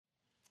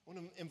I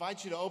want to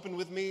invite you to open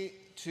with me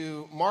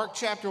to Mark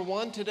chapter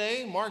 1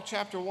 today. Mark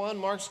chapter 1,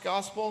 Mark's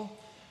Gospel,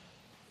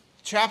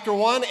 chapter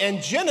 1,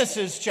 and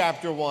Genesis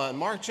chapter 1.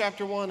 Mark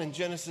chapter 1 and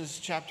Genesis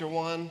chapter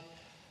 1.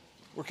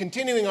 We're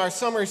continuing our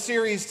summer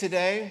series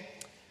today,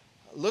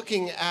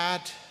 looking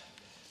at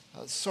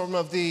some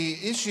of the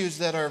issues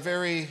that are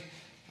very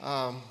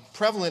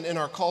prevalent in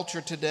our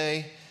culture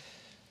today.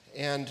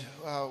 And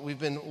we've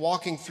been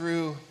walking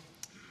through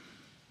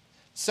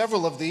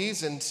several of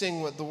these and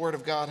seeing what the Word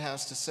of God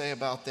has to say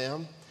about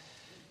them.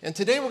 And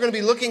today we're going to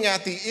be looking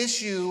at the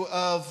issue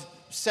of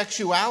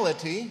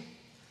sexuality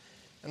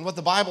and what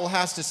the Bible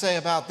has to say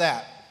about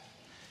that.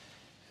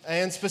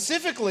 And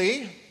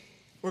specifically,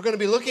 we're going to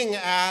be looking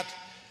at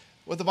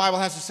what the Bible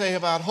has to say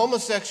about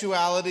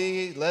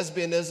homosexuality,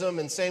 lesbianism,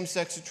 and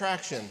same-sex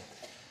attraction.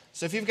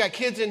 So if you've got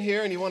kids in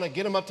here and you want to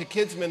get them up to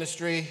kids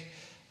ministry,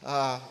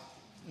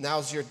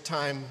 now's your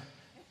time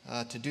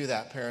to do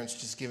that, parents.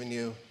 Just giving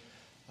you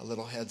a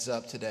little heads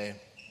up today.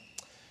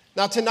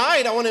 Now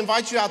tonight, I want to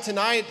invite you out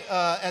tonight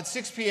at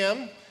 6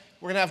 p.m.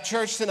 We're going to have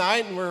church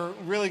tonight, and we're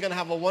really going to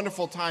have a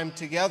wonderful time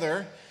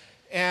together.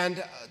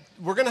 And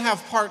we're going to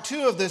have part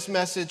 2 of this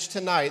message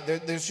tonight.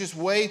 There's just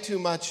way too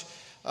much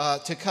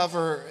to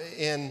cover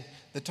in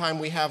the time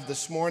we have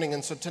this morning.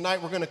 And so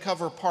tonight we're going to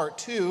cover part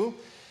 2.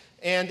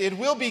 And it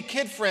will be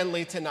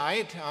kid-friendly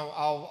tonight.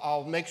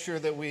 I'll make sure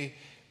that we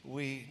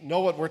know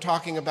what we're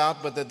talking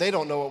about, but that they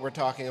don't know what we're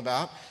talking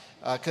about.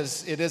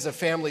 Because it is a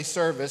family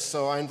service,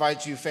 so I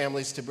invite you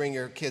families to bring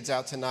your kids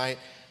out tonight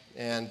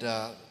and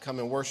come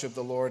and worship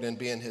the Lord and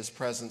be in His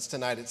presence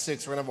tonight at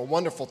 6. We're going to have a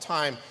wonderful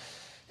time.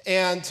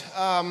 And,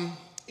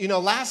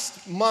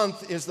 last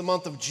month is the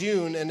month of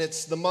June, and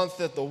it's the month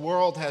that the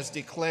world has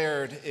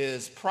declared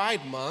is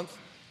Pride Month,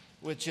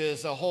 which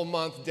is a whole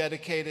month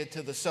dedicated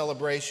to the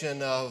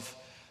celebration of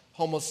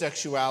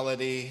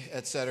homosexuality,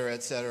 et cetera,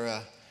 et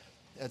cetera,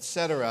 et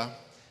cetera.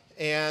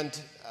 And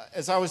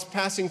as I was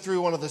passing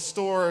through one of the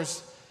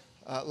stores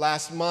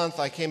last month,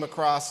 I came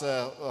across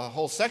a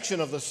whole section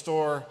of the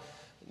store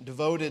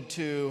devoted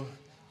to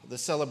the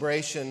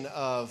celebration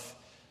of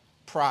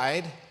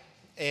Pride.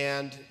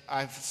 And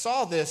I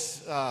saw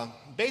this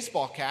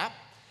baseball cap,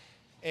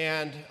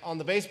 and on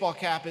the baseball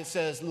cap it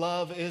says,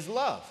 "Love is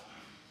love."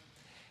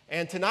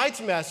 And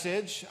tonight's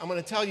message, I'm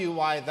going to tell you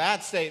why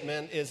that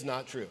statement is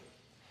not true.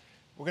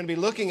 We're going to be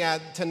looking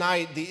at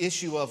tonight the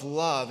issue of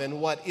love and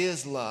what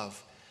is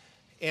love.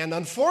 And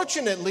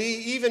unfortunately,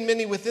 even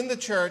many within the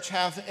church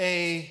have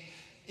a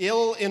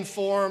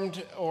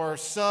ill-informed or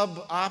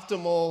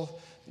suboptimal,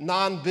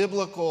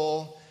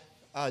 non-biblical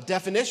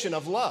definition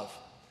of love.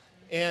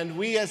 And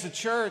we as a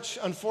church,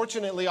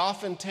 unfortunately,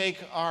 often take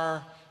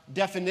our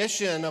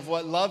definition of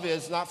what love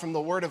is, not from the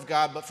Word of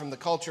God, but from the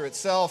culture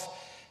itself.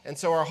 And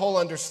so our whole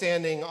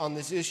understanding on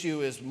this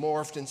issue is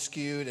morphed and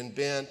skewed and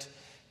bent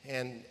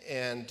and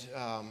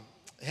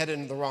headed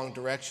in the wrong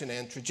direction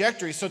and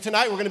trajectory. So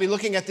tonight we're going to be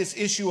looking at this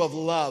issue of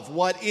love.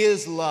 What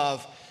is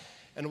love,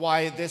 and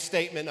why this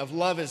statement of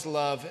love is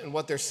love, and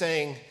what they're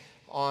saying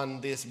on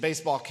this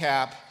baseball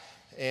cap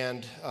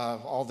and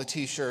all the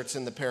t-shirts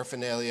and the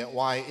paraphernalia,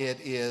 why it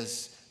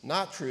is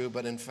not true,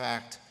 but in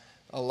fact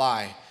a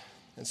lie.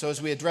 And so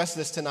as we address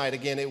this tonight,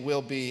 again, it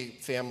will be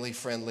family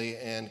friendly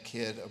and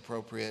kid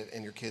appropriate,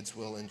 and your kids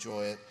will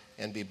enjoy it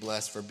and be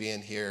blessed for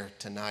being here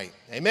tonight.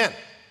 Amen.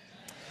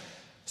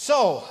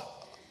 So,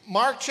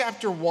 Mark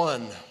chapter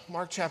 1,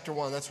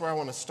 that's where I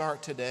want to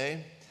start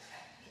today.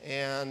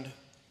 And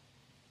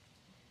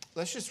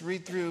let's just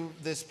read through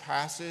this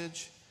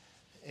passage,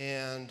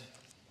 and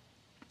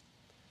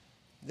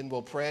then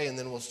we'll pray, and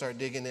then we'll start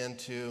digging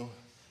into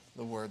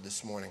the Word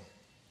this morning.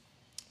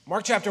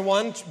 Mark chapter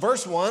 1,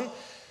 verse 1,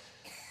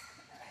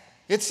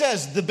 it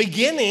says, "The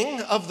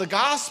beginning of the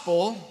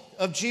gospel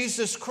of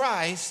Jesus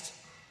Christ,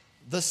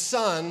 the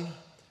Son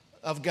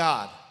of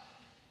God.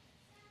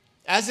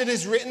 As it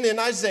is written in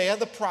Isaiah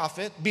the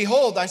prophet,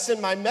 'Behold, I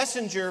send my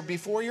messenger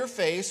before your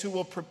face who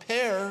will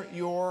prepare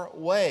your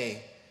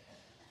way.'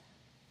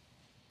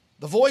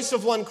 The voice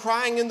of one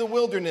crying in the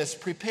wilderness,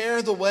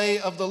 'Prepare the way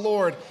of the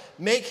Lord,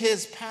 make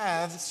his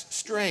paths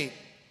straight.'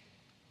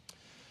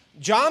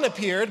 John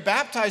appeared,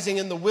 baptizing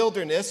in the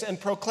wilderness and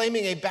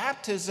proclaiming a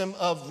baptism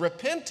of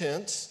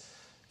repentance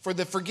for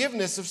the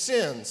forgiveness of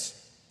sins.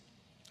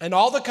 And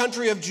all the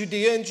country of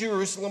Judea and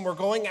Jerusalem were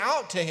going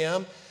out to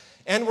him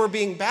and were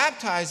being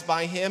baptized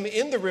by him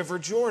in the river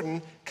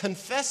Jordan,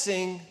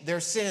 confessing their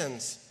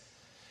sins.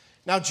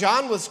 Now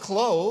John was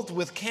clothed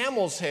with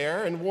camel's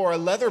hair and wore a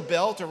leather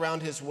belt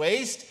around his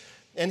waist,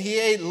 and he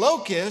ate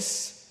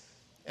locusts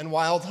and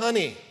wild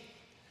honey.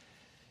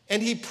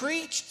 And he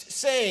preached,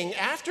 saying,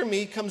 'After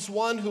me comes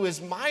one who is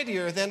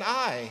mightier than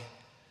I,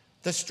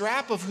 the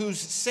strap of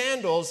whose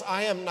sandals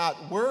I am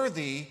not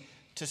worthy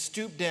to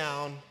stoop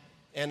down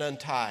and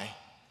untie.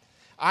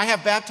 I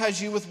have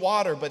baptized you with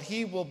water, but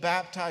he will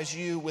baptize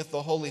you with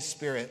the Holy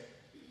Spirit.'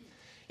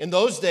 In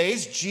those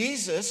days,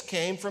 Jesus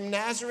came from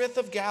Nazareth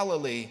of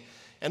Galilee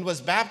and was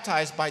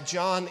baptized by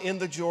John in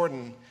the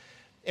Jordan.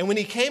 And when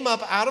he came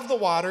up out of the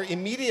water,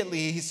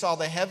 immediately he saw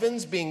the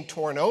heavens being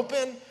torn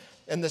open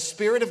and the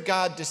Spirit of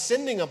God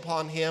descending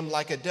upon him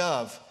like a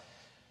dove.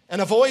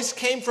 And a voice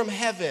came from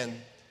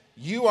heaven,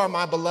 "You are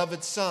my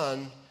beloved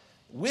Son.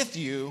 With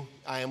you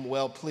I am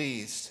well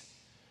pleased."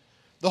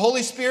 The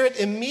Holy Spirit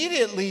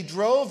immediately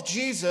drove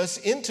Jesus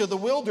into the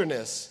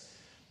wilderness,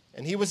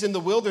 and he was in the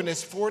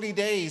wilderness 40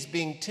 days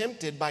being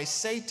tempted by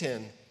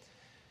Satan.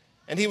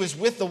 And he was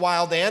with the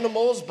wild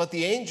animals, but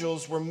the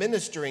angels were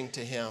ministering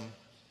to him.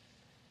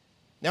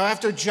 Now,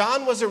 after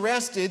John was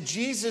arrested,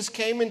 Jesus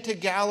came into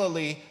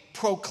Galilee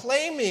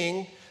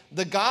proclaiming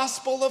the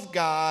gospel of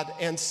God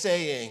and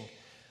saying,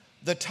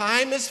 "The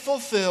time is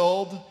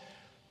fulfilled,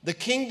 the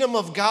kingdom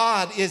of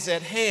God is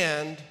at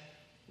hand.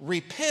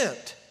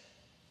 Repent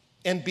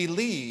and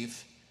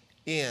believe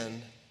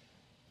in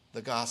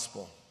the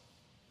gospel."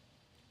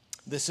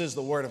 This is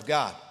the word of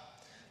God.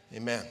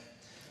 Amen.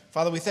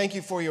 Father, we thank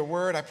you for your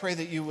word. I pray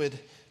that you would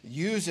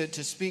use it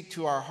to speak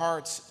to our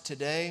hearts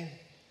today.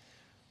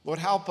 Lord,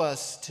 help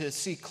us to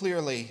see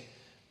clearly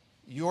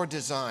your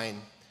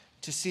design,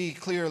 to see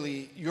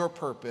clearly your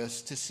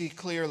purpose, to see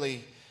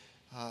clearly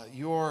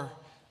your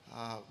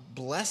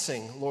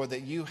blessing, Lord,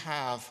 that you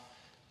have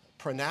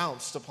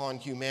pronounced upon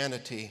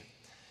humanity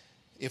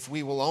if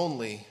we will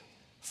only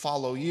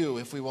follow you,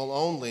 if we will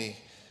only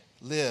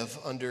live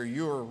under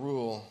your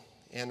rule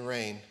and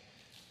reign.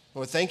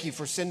 Lord, thank you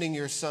for sending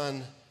your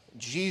Son,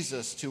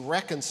 Jesus, to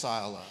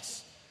reconcile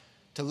us,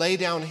 to lay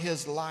down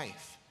his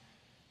life,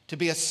 to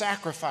be a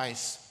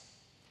sacrifice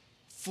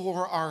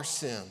for our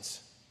sins.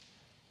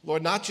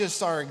 Lord, not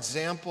just our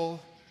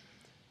example,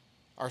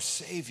 our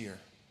Savior.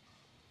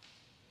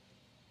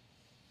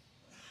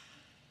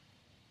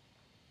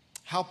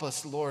 Help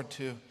us, Lord,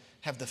 to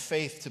have the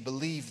faith to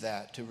believe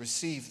that, to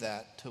receive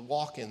that, to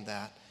walk in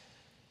that,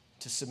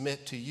 to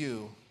submit to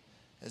you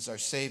as our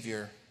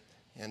Savior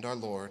and our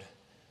Lord.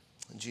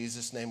 In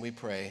Jesus' name we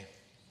pray.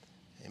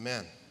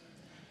 Amen.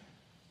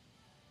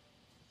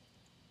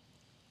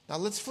 Now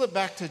let's flip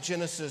back to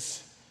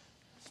Genesis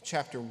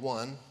chapter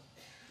 1.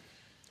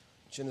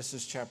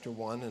 Genesis chapter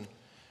 1. And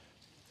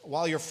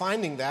while you're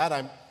finding that,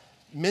 I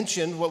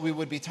mentioned what we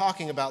would be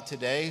talking about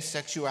today: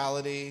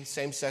 sexuality,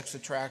 same-sex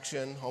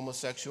attraction,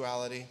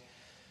 homosexuality.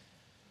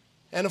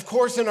 And of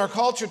course, in our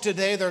culture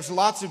today, there's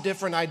lots of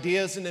different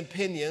ideas and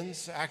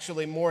opinions,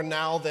 actually more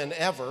now than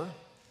ever.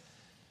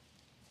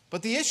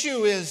 But the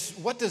issue is,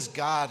 what does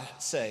God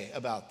say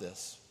about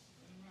this?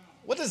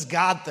 What does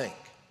God think?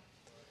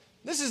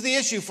 This is the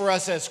issue for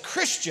us as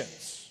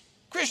Christians.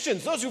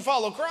 Christians, those who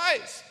follow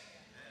Christ.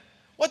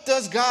 What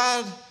does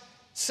God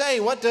say?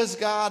 What does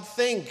God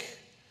think?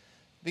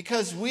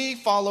 Because we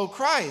follow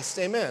Christ,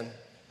 amen.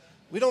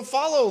 We don't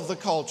follow the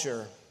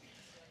culture.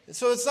 And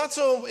so it's not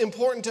so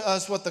important to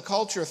us what the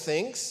culture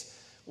thinks.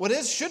 What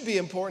should be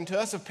important to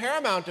us, of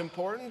paramount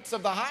importance,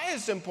 of the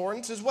highest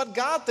importance, is what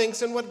God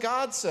thinks and what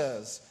God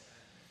says.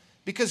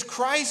 Because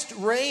Christ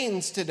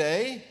reigns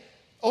today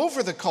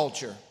over the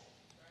culture.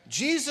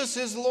 Jesus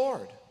is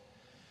Lord.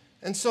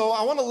 And so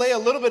I want to lay a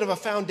little bit of a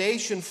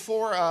foundation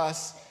for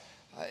us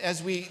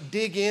as we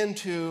dig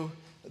into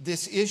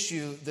this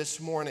issue this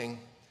morning.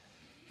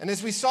 And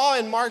as we saw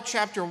in Mark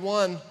chapter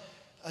 1,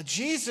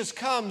 Jesus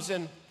comes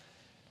and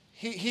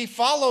he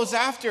follows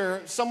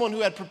after someone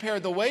who had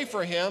prepared the way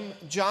for him,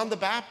 John the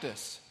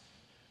Baptist.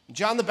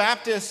 John the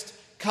Baptist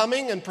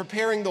coming and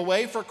preparing the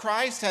way for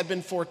Christ had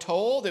been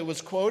foretold. It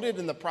was quoted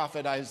in the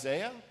prophet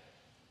Isaiah.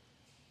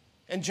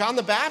 And John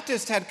the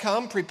Baptist had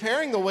come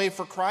preparing the way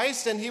for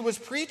Christ, and he was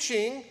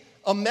preaching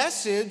a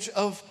message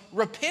of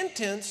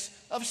repentance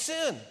of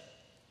sin.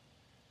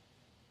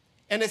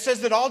 And it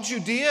says that all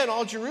Judea and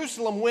all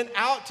Jerusalem went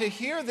out to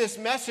hear this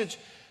message,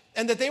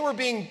 and that they were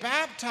being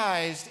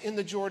baptized in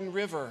the Jordan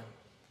River.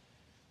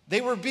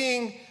 They were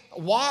being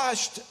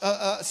washed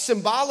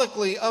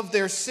symbolically of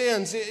their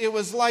sins. It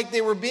was like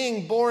they were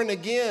being born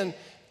again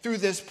through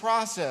this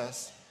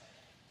process.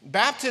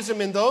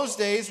 Baptism in those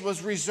days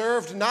was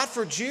reserved not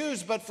for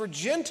Jews, but for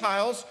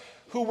Gentiles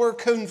who were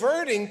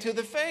converting to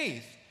the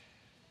faith.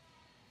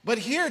 But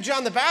here,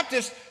 John the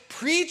Baptist,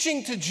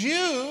 preaching to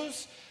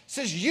Jews,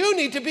 says, you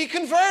need to be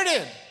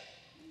converted.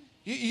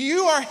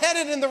 You are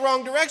headed in the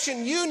wrong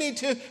direction. You need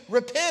to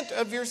repent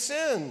of your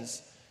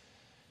sins.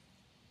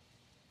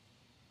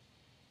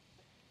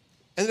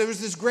 And there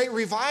was this great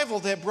revival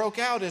that broke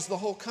out as the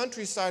whole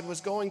countryside was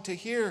going to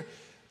hear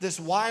this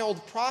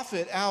wild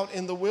prophet out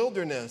in the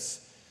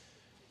wilderness.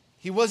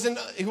 He wasn't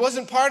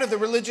part of the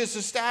religious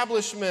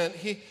establishment.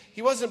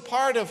 He wasn't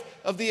part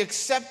of the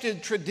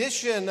accepted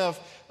tradition of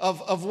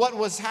what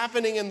was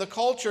happening in the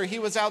culture. He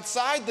was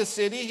outside the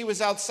city. He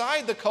was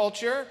outside the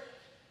culture.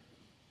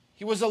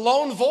 He was a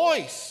lone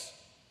voice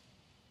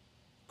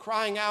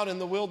crying out in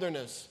the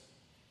wilderness.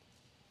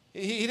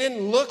 He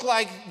didn't look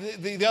like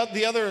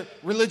the other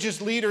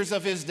religious leaders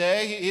of his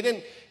day. He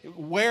didn't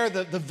wear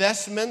the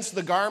vestments,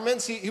 the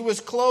garments. He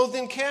was clothed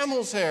in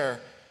camel's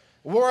hair,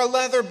 wore a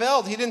leather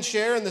belt. He didn't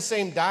share in the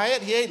same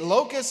diet. He ate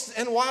locusts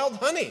and wild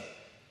honey.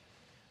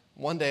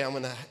 One day I'm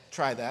going to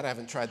try that. I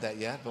haven't tried that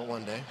yet, but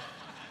one day.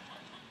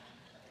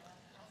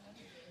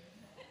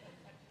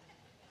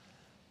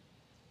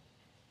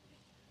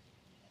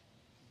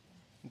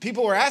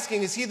 People were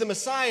asking, is he the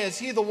Messiah? Is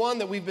he the one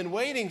that we've been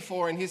waiting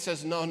for? And he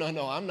says, no,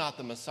 I'm not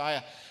the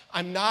Messiah.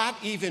 I'm not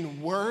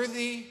even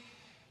worthy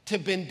to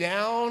bend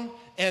down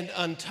and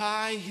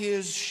untie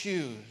his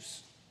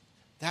shoes.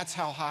 That's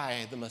how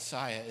high the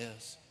Messiah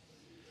is.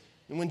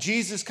 And when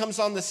Jesus comes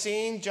on the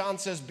scene, John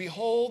says,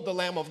 behold, the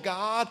Lamb of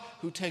God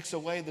who takes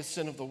away the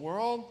sin of the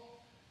world.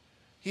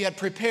 He had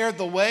prepared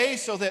the way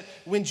so that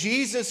when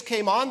Jesus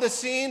came on the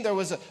scene, there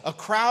was a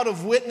crowd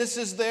of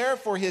witnesses there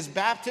for his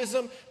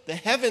baptism, the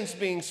heavens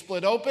being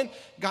split open,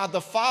 God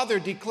the Father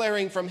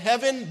declaring from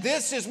heaven,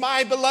 this is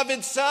my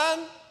beloved Son.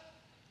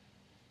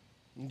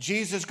 And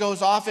Jesus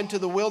goes off into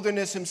the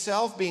wilderness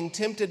himself, being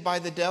tempted by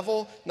the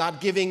devil,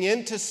 not giving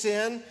in to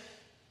sin,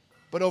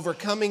 but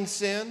overcoming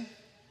sin.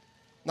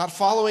 Not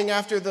following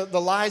after the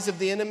lies of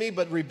the enemy,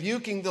 but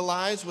rebuking the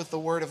lies with the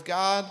word of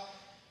God.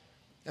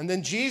 And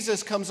then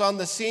Jesus comes on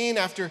the scene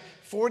after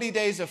 40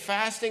 days of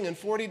fasting and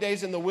 40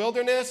 days in the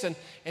wilderness.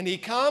 And he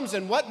comes,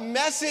 and what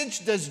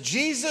message does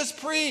Jesus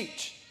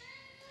preach?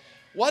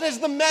 What is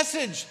the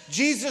message?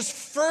 Jesus'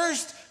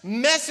 first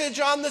message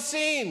on the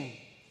scene.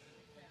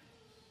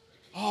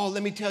 Oh,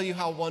 let me tell you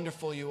how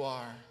wonderful you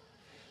are.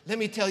 Let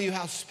me tell you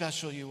how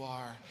special you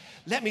are.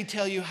 Let me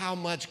tell you how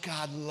much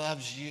God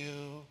loves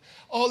you.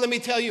 Oh, let me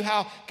tell you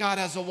how God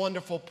has a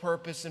wonderful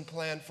purpose and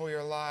plan for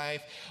your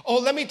life. Oh,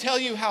 let me tell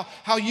you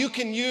how you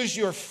can use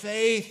your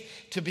faith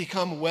to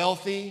become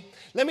wealthy.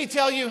 Let me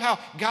tell you how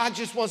God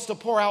just wants to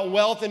pour out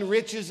wealth and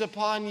riches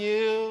upon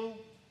you.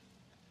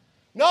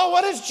 No,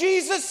 what does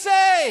Jesus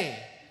say?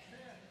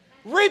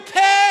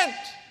 Repent.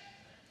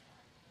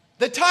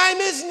 The time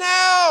is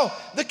now.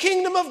 The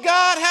kingdom of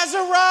God has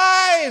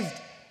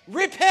arrived.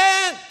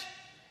 Repent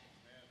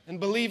and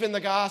believe in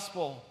the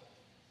gospel.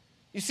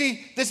 You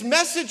see, this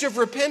message of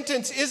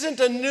repentance isn't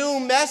a new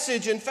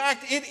message. In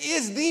fact, it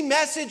is the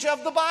message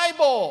of the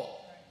Bible.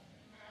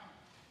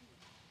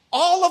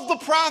 All of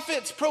the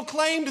prophets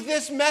proclaimed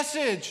this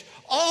message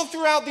all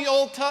throughout the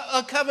Old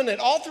Covenant,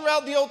 all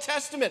throughout the Old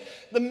Testament.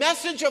 The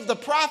message of the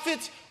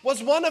prophets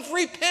was one of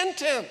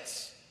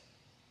repentance.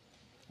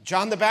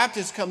 John the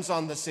Baptist comes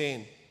on the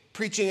scene,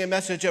 preaching a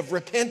message of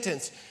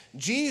repentance.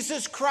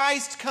 Jesus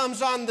Christ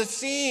comes on the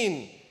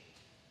scene,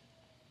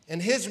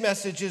 and his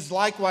message is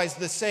likewise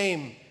the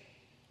same.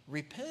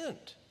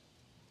 Repent.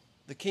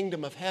 The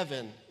kingdom of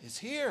heaven is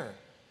here.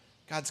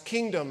 God's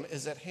kingdom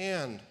is at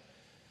hand.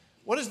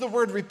 What does the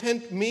word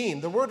repent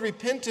mean? The word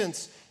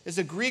repentance is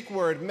a Greek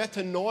word,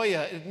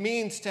 metanoia. It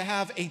means to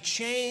have a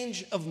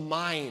change of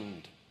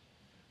mind.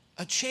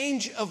 A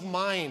change of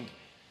mind.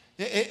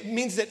 It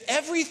means that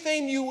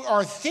everything you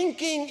are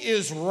thinking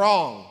is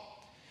wrong.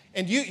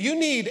 And you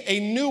need a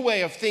new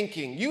way of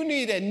thinking. You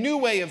need a new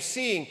way of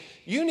seeing.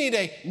 You need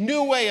a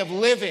new way of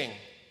living.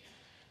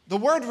 The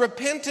word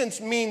repentance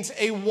means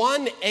a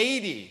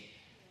 180.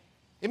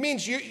 It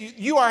means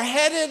you are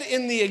headed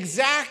in the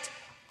exact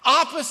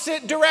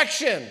opposite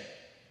direction.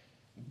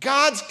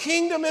 God's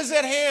kingdom is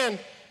at hand,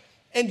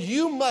 and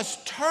you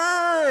must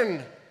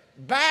turn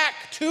back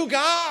to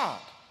God.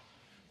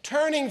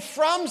 Turning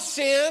from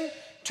sin,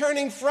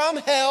 turning from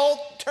hell,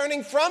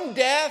 turning from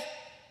death,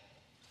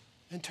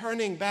 and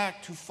turning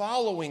back to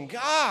following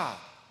God.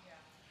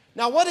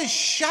 Now, what is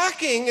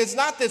shocking is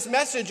not this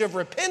message of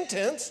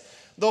repentance,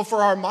 though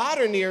for our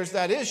modern ears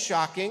that is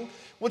shocking.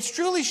 What's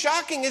truly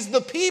shocking is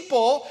the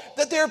people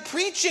that they're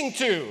preaching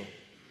to.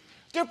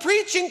 They're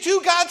preaching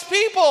to God's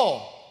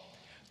people.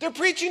 They're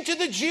preaching to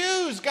the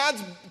Jews,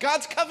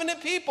 God's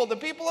covenant people, the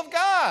people of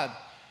God.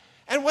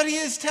 And what he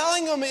is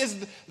telling them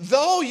is,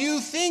 though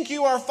you think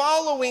you are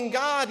following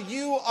God,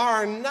 you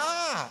are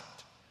not.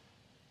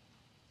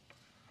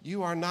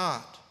 You are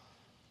not.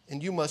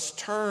 And you must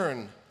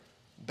turn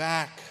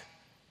back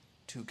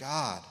to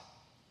God.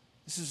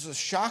 This is a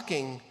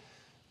shocking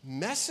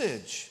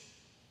message.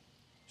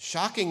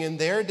 Shocking in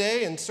their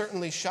day and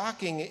certainly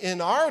shocking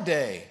in our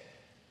day.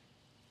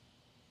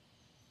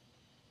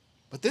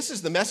 But this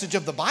is the message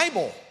of the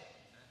Bible.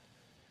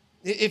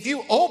 If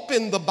you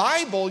open the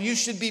Bible, you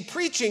should be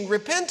preaching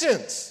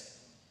repentance.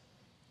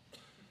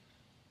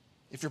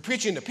 If you're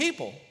preaching to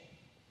people,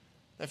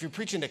 if you're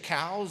preaching to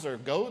cows or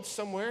goats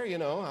somewhere, I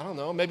don't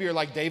know. Maybe you're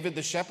like David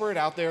the shepherd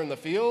out there in the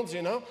fields,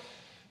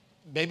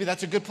 Maybe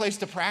that's a good place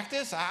to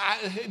practice.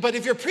 But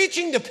if you're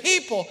preaching to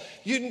people,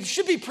 you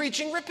should be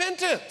preaching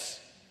repentance.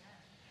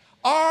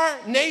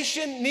 Our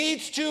nation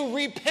needs to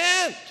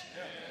repent.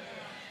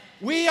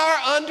 We are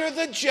under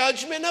the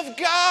judgment of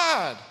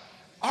God.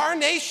 Our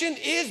nation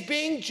is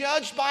being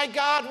judged by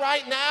God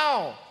right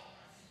now.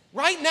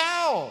 Right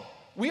now.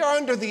 We are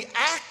under the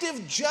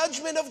active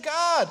judgment of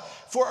God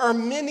for our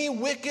many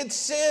wicked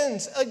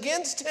sins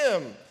against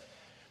him.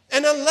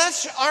 And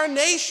unless our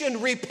nation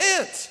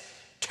repents,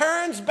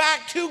 turns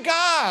back to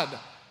God,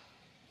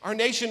 our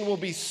nation will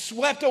be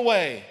swept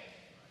away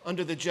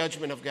under the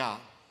judgment of God.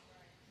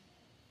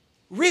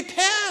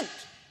 Repent.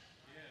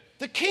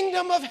 The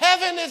kingdom of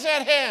heaven is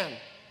at hand.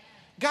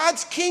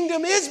 God's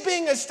kingdom is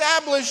being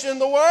established in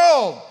the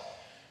world.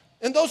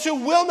 And those who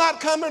will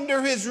not come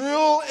under his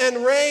rule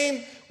and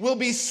reign will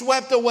be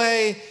swept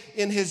away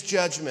in his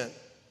judgment.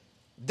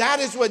 That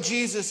is what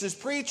Jesus is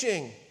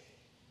preaching.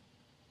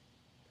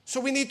 So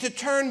we need to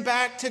turn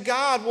back to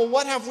God. Well,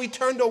 what have we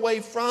turned away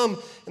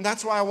from? And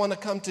that's why I want to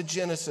come to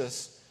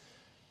Genesis,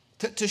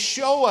 to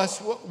show us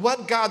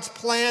what God's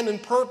plan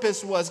and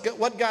purpose was,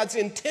 what God's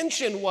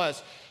intention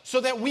was, so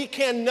that we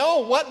can know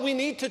what we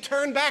need to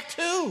turn back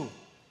to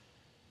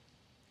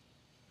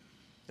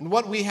and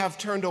what we have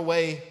turned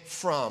away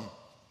from.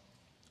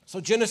 So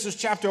Genesis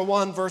chapter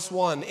 1, verse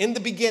 1, in the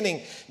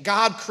beginning,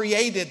 God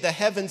created the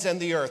heavens and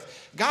the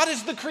earth. God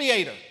is the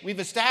creator. We've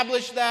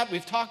established that.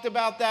 We've talked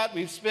about that.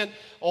 We've spent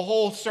a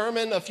whole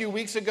sermon a few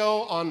weeks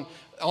ago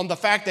on the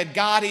fact that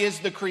God is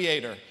the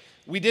creator.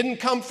 We didn't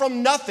come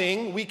from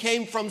nothing. We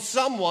came from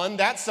someone.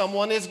 That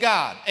someone is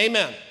God.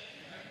 Amen.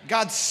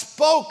 God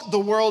spoke the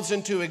worlds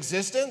into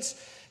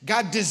existence.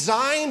 God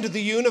designed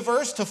the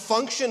universe to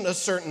function a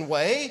certain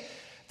way.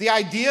 The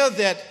idea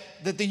that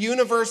the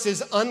universe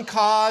is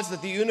uncaused,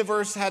 that the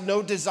universe had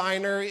no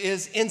designer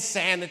is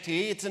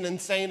insanity. It's an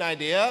insane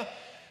idea.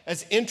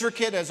 As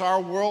intricate as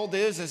our world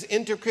is, as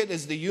intricate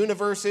as the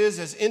universe is,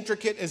 as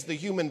intricate as the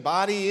human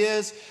body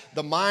is,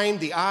 the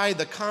mind, the eye,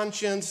 the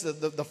conscience,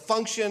 the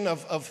function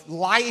of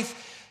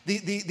life,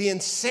 the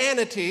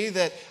insanity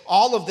that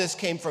all of this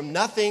came from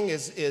nothing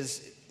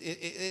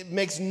it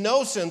makes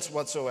no sense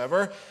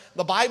whatsoever.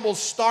 The Bible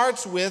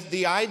starts with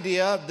the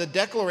idea, the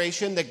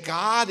declaration that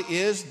God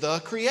is the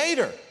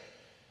creator.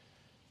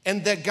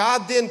 And that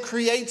God then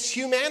creates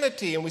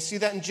humanity. And we see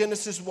that in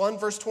Genesis 1,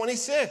 verse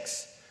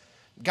 26.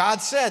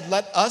 God said,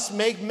 let us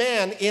make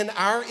man in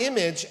our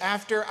image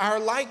after our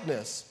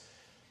likeness.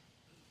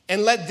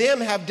 And let them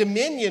have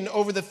dominion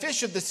over the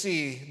fish of the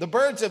sea, the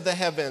birds of the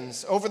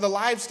heavens, over the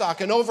livestock,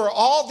 and over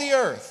all the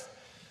earth,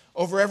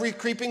 over every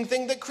creeping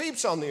thing that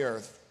creeps on the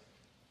earth.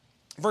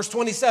 Verse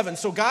 27,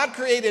 so God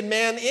created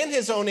man in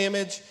his own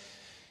image.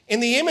 In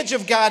the image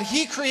of God,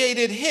 he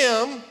created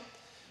him.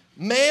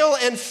 Male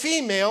and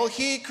female,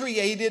 he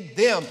created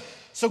them.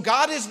 So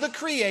God is the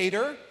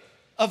creator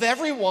of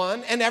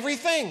everyone and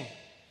everything.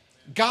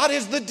 God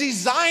is the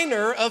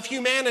designer of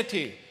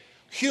humanity.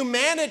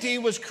 Humanity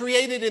was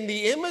created in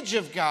the image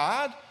of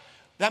God.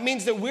 That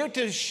means that we're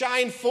to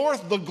shine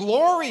forth the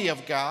glory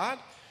of God.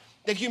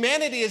 That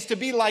humanity is to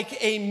be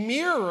like a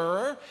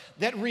mirror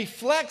that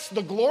reflects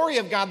the glory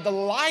of God, the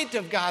light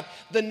of God,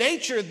 the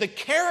nature, the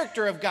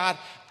character of God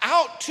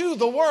out to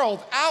the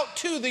world, out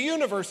to the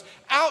universe,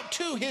 out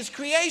to his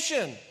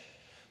creation.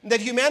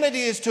 That humanity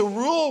is to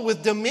rule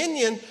with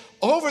dominion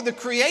over the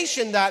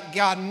creation that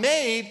God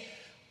made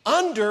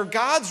under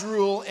God's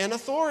rule and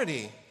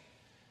authority.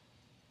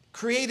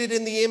 Created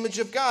in the image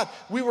of God.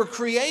 We were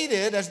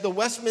created, as the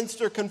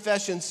Westminster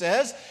Confession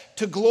says,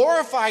 to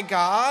glorify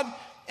God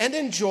and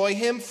enjoy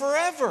him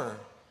forever.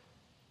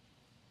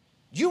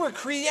 You were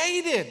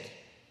created.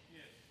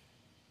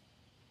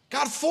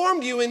 God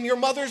formed you in your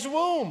mother's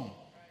womb.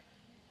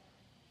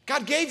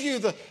 God gave you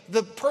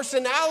the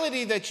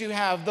personality that you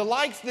have, the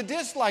likes, the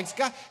dislikes.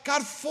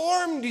 God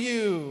formed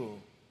you.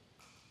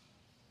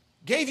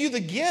 Gave you the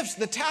gifts,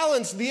 the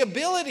talents, the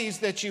abilities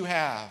that you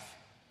have.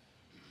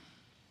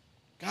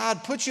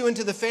 God put you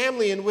into the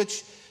family in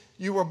which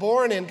you were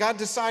born in. God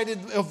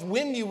decided of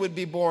when you would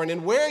be born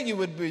and where you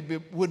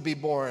would be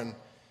born.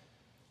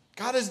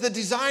 God is the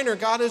designer.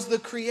 God is the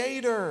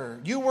creator.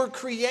 You were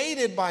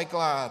created by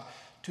God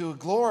to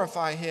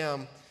glorify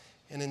him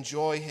and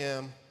enjoy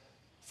him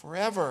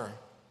forever.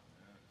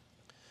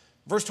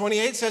 Verse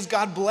 28 says,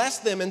 God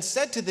blessed them and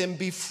said to them,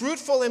 be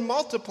fruitful and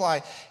multiply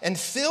and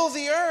fill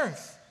the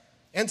earth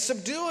and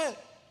subdue it.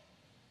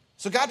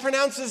 So God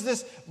pronounces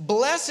this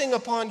blessing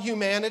upon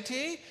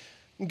humanity.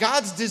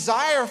 God's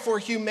desire for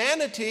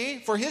humanity,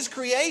 for his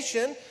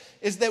creation,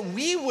 is that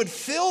we would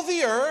fill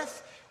the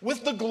earth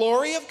with the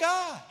glory of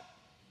God.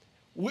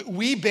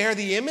 We bear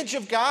the image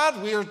of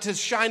God. We are to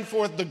shine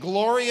forth the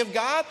glory of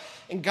God.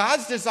 And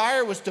God's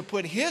desire was to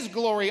put his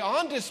glory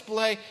on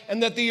display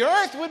and that the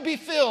earth would be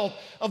filled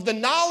of the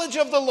knowledge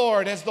of the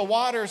Lord as the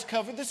waters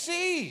cover the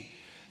sea.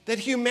 That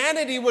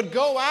humanity would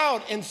go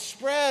out and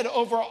spread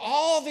over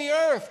all the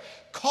earth,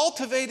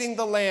 cultivating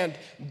the land,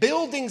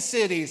 building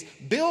cities,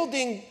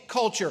 building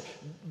culture,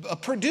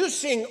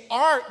 producing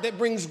art that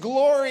brings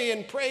glory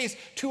and praise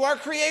to our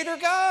Creator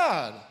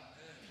God,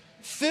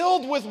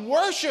 filled with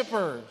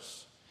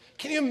worshipers.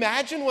 Can you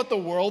imagine what the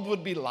world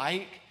would be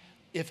like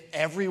if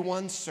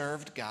everyone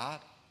served God?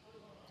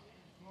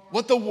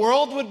 What the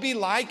world would be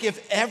like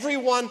if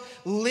everyone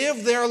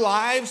lived their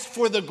lives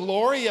for the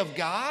glory of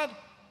God?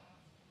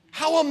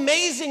 How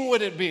amazing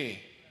would it be?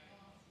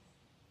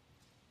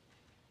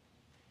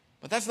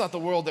 But that's not the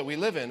world that we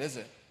live in, is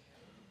it?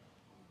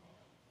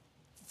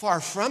 Far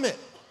from it.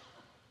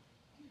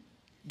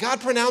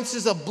 God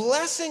pronounces a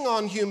blessing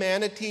on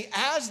humanity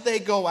as they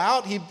go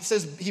out. He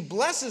says he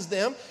blesses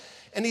them,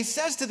 and he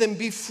says to them,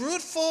 be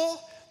fruitful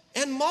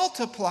and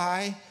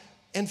multiply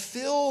and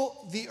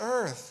fill the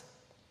earth.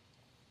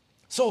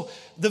 So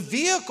the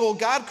vehicle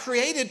God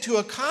created to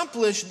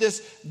accomplish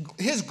this,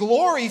 his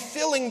glory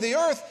filling the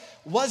earth,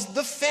 was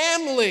the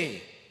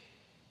family.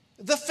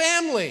 The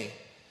family.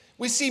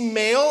 We see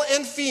male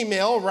and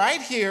female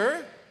right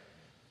here.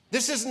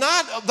 This is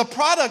not the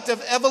product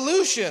of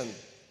evolution.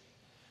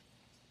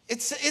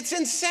 It's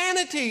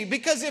insanity,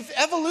 because if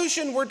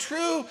evolution were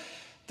true,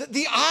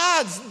 the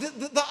odds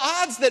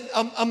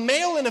that a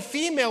male and a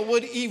female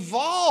would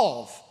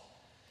evolve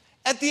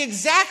at the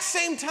exact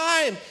same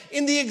time,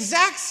 in the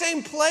exact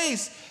same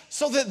place,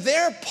 so that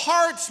their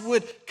parts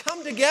would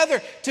come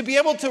together to be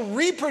able to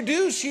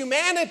reproduce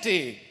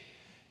humanity,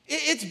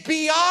 it's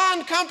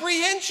beyond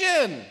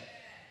comprehension.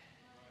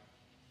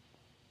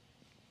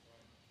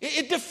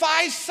 It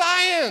defies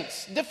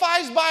science,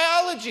 defies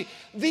biology,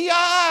 the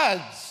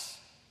odds.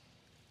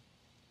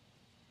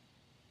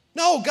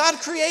 No, God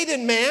created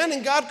man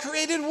and God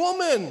created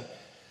woman.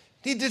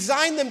 He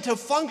designed them to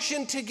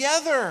function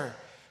together,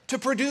 to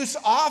produce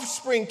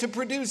offspring, to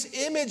produce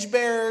image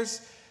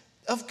bearers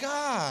of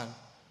God,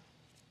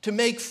 to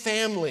make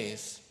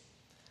families.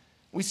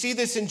 We see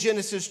this in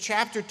Genesis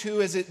chapter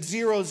 2 as it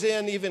zeroes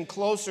in even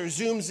closer,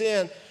 zooms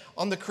in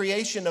on the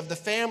creation of the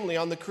family,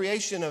 on the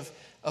creation of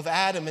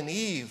Adam and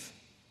Eve.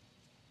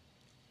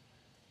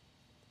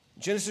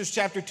 Genesis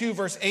chapter 2,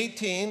 verse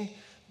 18,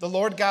 the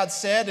Lord God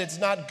said, "It's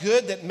not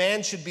good that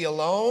man should be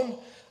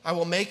alone. I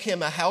will make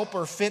him a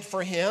helper fit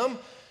for him."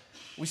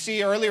 We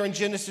see earlier in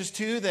Genesis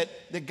 2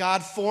 that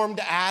God formed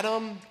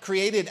Adam,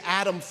 created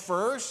Adam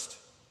first.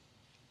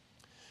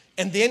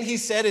 And then he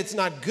said, "It's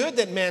not good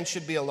that man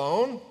should be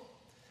alone.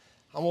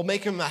 I will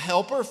make him a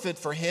helper fit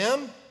for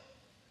him."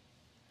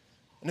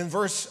 And in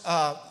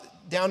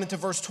down into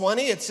verse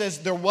 20, it says,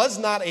 "There was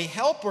not a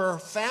helper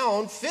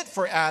found fit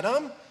for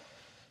Adam.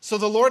 So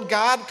the Lord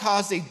God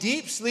caused a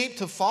deep sleep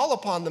to fall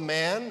upon the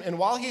man, and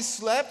while he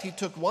slept, he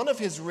took one of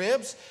his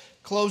ribs,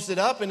 closed it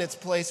up in its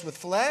place with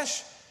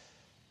flesh.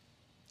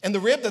 And the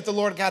rib that the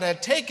Lord God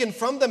had taken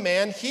from the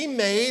man, he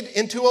made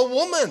into a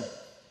woman,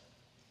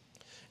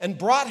 and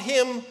brought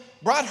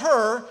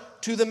her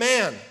to the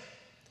man.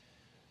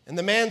 And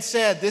the man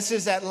said, 'This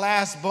is at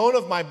last bone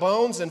of my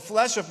bones and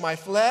flesh of my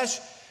flesh.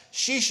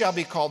 She shall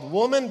be called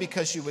woman,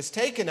 because she was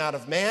taken out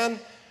of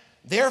man.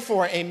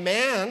 Therefore a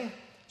man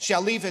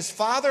shall leave his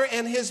father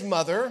and his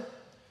mother,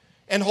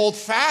 and hold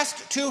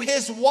fast to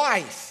his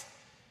wife,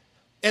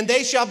 and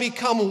they shall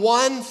become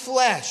one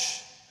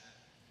flesh.'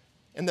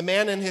 And the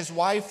man and his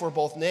wife were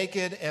both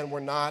naked and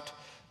were not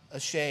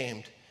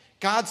ashamed."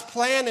 God's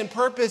plan and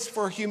purpose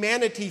for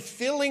humanity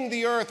filling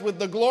the earth with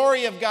the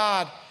glory of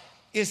God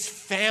is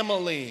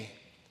family.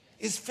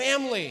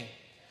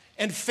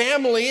 And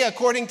family,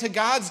 according to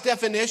God's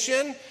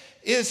definition,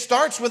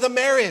 starts with a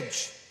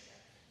marriage.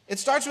 It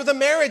starts with a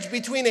marriage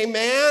between a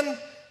man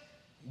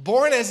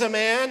born as a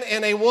man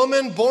and a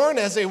woman born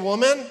as a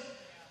woman,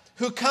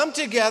 who come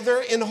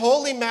together in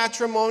holy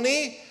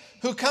matrimony,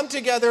 who come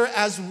together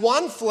as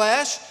one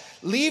flesh,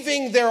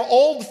 leaving their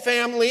old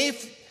family,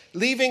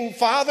 leaving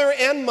father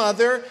and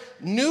mother,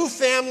 new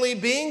family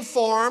being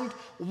formed,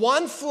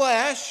 one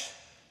flesh,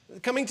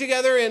 coming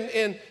together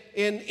in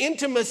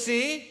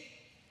intimacy,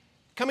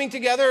 coming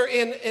together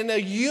in a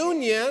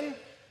union,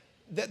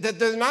 that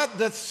they're not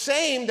the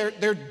same,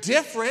 they're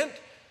different.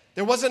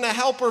 There wasn't a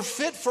helper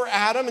fit for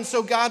Adam, and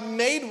so God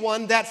made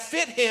one that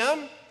fit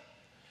him.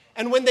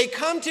 And when they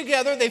come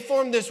together, they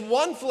form this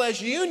one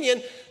flesh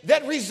union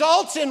that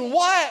results in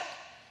what?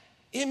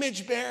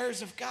 Image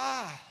bearers of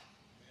God.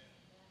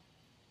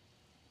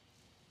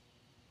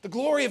 The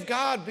glory of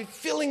God be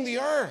filling the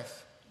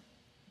earth.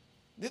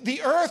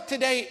 The earth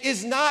today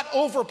is not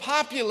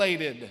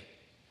overpopulated.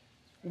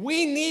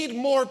 We need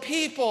more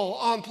people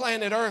on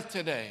planet Earth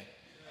today.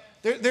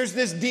 There's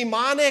this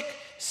demonic,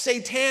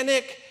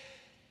 satanic,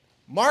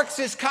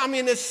 Marxist,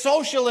 communist,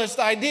 socialist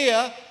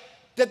idea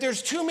that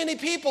there's too many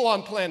people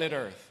on planet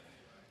Earth.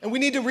 And we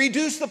need to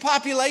reduce the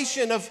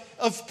population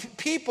of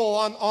people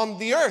on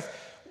the earth.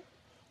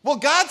 Well,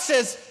 God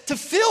says to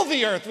fill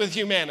the earth with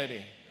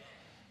humanity.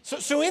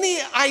 So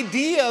any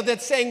idea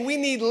that's saying we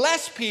need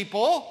less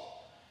people,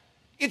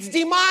 it's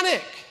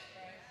demonic.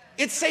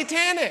 It's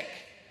satanic.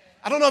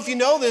 I don't know if you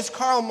know this,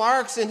 Karl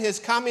Marx in his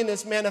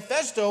Communist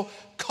Manifesto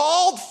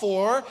called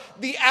for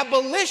the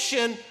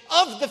abolition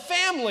of the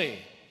family.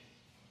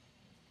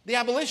 The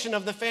abolition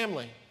of the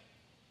family.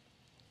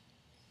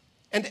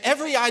 And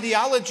every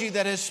ideology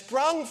that has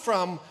sprung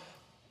from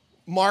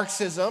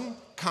Marxism,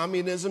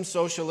 communism,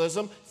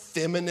 socialism,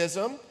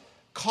 feminism,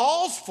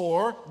 calls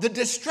for the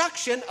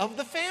destruction of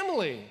the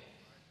family.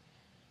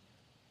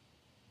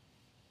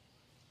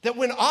 That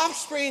when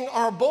offspring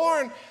are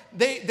born,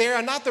 they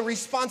are not the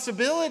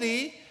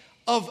responsibility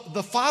of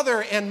the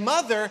father and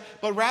mother,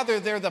 but rather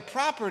they're the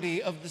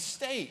property of the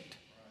state.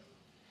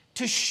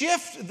 To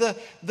shift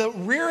the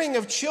rearing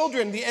of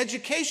children, the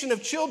education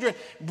of children,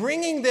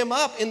 bringing them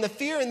up in the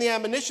fear and the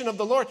admonition of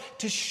the Lord,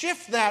 to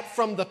shift that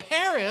from the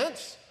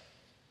parents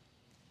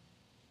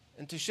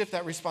and to shift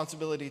that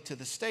responsibility to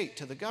the state,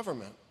 to the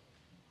government.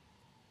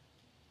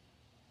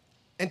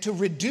 And to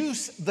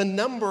reduce the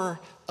number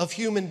of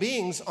human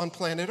beings on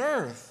planet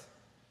Earth.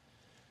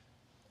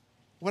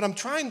 What I'm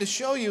trying to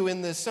show you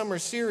in this summer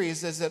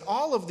series is that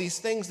all of these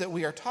things that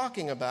we are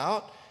talking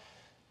about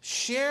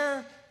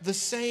share the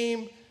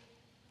same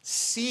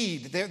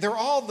seed. They're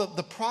all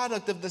the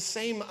product of the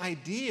same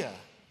idea.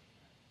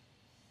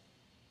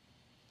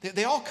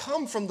 They all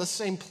come from the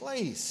same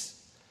place.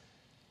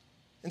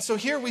 And so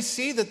here we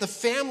see that the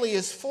family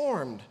is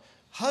formed.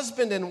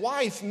 Husband and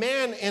wife,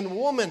 man and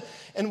woman.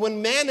 And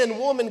when man and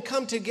woman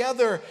come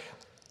together,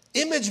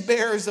 image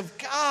bearers of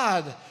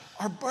God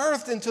are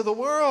birthed into the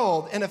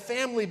world, and a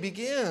family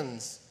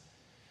begins.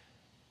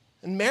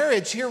 And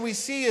marriage, here we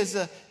see, is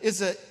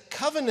a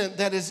covenant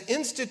that is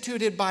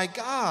instituted by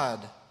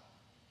God.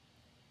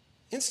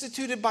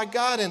 Instituted by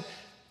God.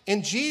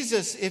 And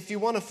Jesus, if you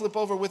want to flip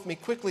over with me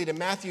quickly to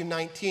Matthew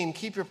 19,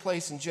 keep your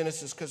place in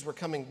Genesis because we're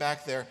coming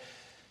back there.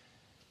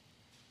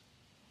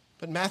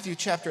 But Matthew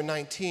chapter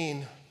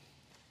 19,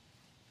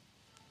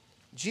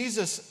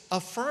 Jesus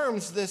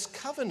affirms this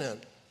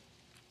covenant.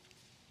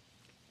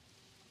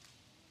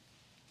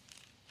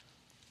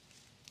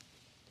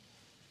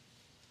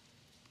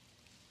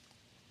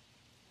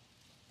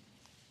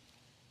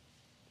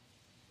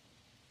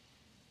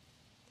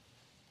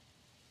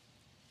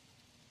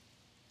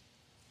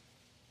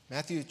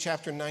 Matthew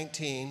chapter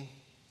 19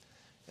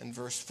 and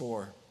verse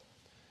 4.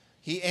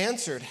 He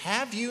answered,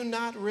 "Have you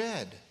not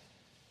read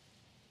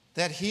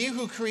that he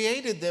who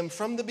created them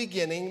from the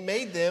beginning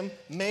made them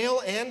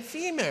male and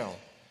female?"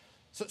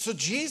 So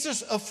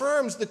Jesus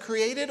affirms the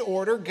created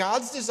order,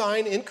 God's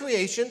design in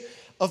creation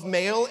of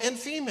male and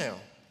female.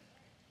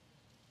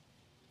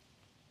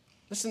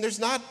 Listen, there's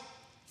not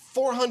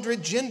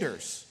 400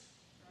 genders.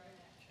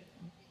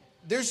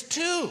 There's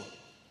two,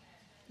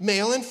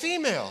 male and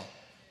female.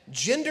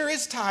 Gender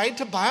is tied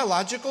to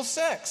biological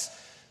sex.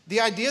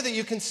 The idea that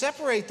you can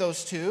separate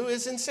those two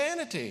is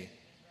insanity.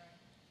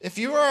 If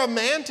you are a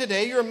man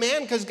today, you're a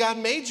man because God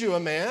made you a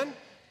man,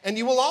 and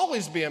you will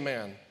always be a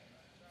man.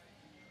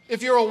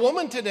 If you're a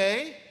woman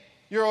today,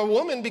 you're a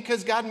woman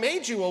because God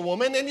made you a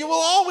woman, and you will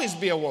always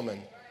be a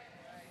woman.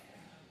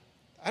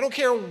 I don't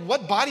care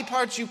what body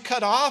parts you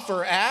cut off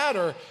or add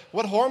or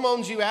what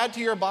hormones you add to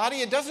your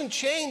body. It doesn't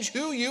change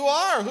who you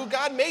are, who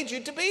God made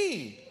you to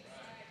be.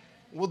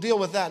 We'll deal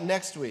with that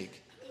next week.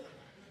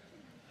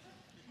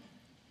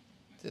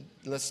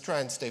 Let's try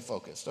and stay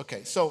focused.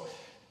 Okay, so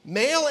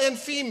male and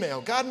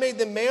female. God made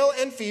them male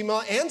and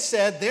female and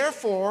said,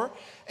 "Therefore,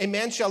 a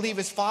man shall leave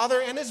his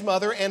father and his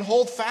mother and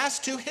hold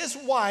fast to his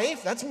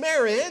wife," that's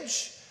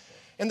marriage,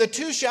 "and the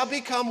two shall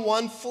become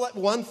one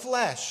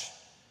flesh.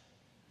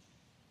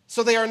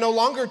 So they are no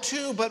longer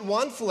two, but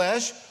one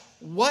flesh.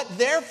 What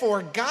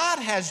therefore God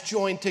has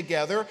joined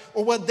together,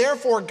 or what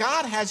therefore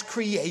God has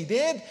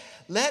created,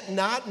 let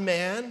not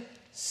man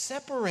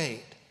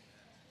separate."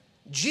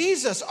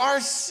 Jesus, our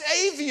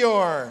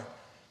Savior,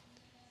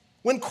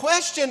 when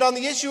questioned on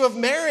the issue of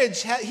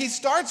marriage, he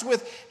starts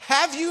with,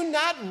 "Have you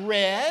not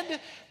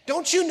read?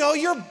 Don't you know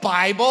your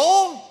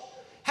Bible?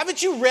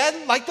 Haven't you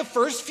read like the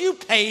first few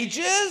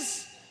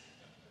pages?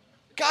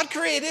 God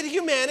created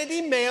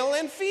humanity male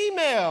and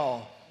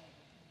female.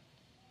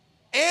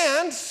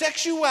 And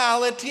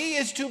sexuality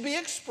is to be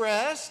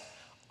expressed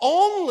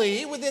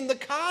only within the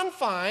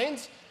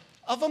confines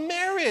of a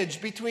marriage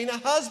between a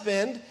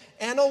husband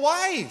and a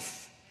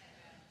wife."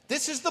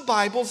 This is the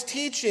Bible's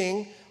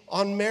teaching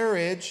on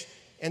marriage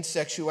and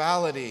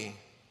sexuality.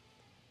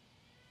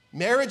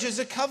 Marriage is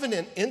a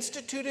covenant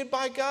instituted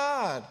by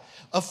God,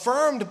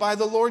 affirmed by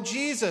the Lord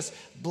Jesus,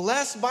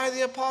 blessed by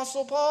the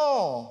Apostle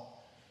Paul.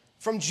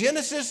 From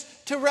Genesis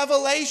to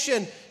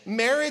Revelation,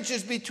 marriage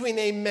is between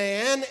a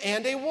man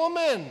and a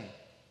woman.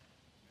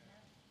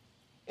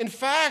 In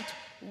fact,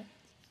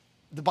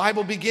 the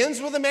Bible begins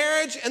with a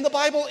marriage and the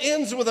Bible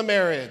ends with a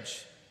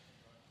marriage.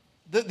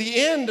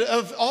 The end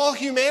of all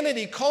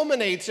humanity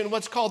culminates in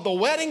what's called the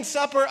wedding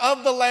supper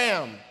of the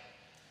Lamb.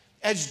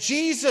 As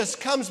Jesus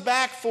comes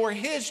back for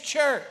his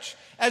church,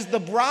 as the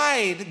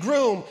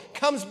bridegroom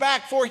comes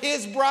back for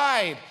his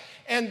bride,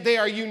 and they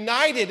are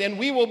united, and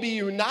we will be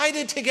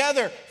united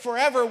together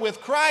forever with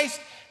Christ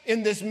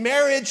in this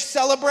marriage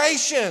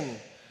celebration.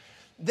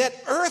 That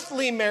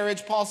earthly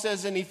marriage, Paul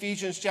says in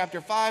Ephesians chapter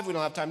 5, we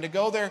don't have time to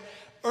go there,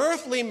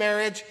 earthly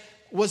marriage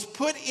was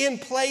put in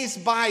place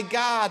by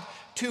God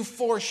to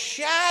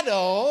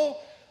foreshadow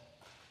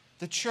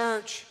the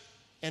church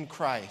and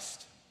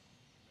Christ.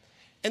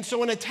 And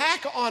so an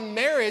attack on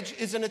marriage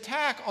is an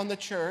attack on the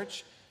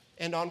church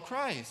and on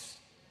Christ.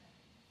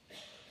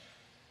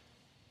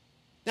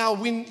 Now,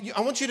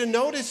 I want you to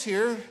notice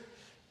here,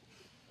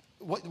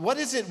 what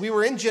is it? We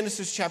were in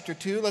Genesis chapter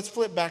 2. Let's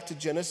flip back to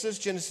Genesis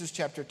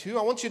chapter 2.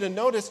 I want you to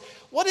notice,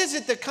 what is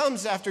it that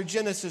comes after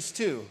Genesis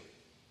 2?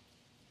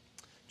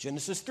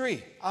 Genesis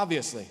 3,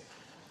 obviously.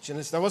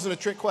 That wasn't a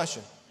trick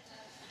question.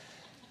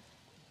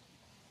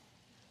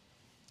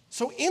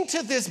 So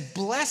into this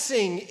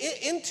blessing,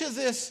 into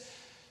this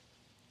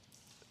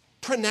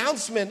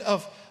pronouncement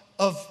of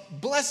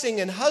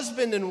blessing and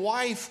husband and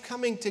wife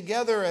coming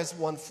together as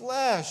one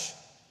flesh,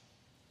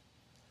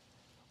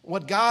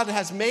 what God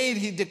has made,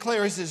 he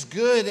declares is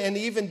good and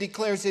even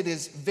declares it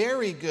is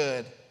very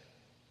good.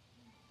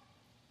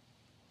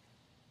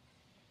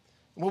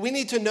 What we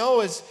need to know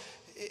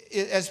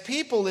as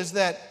people is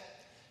that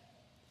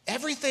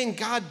everything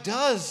God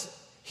does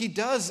he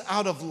does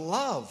out of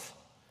love.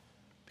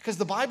 Because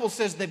the Bible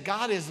says that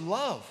God is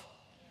love.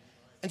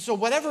 And so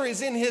whatever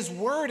is in his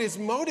word is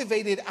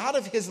motivated out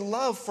of his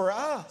love for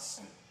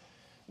us.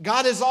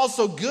 God is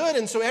also good,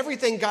 and so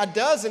everything God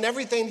does and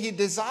everything he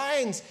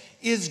designs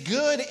is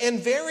good and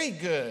very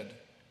good.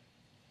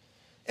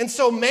 And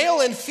so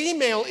male and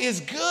female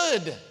is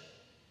good.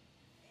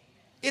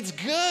 It's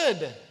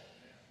good.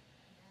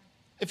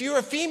 If you're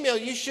a female,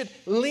 you should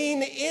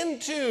lean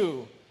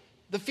into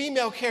the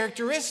female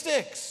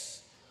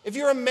characteristics. If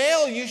you're a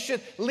male, you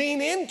should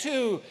lean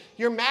into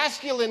your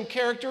masculine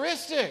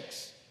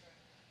characteristics.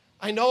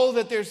 I know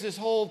that there's this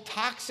whole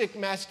toxic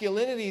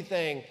masculinity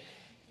thing.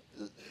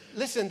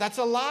 Listen, that's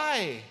a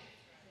lie.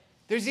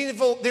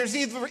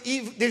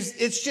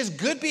 It's just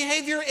good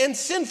behavior and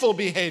sinful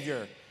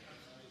behavior.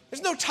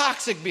 There's no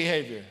toxic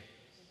behavior.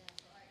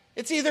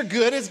 It's either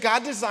good as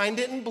God designed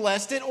it and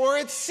blessed it, or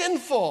it's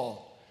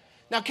sinful.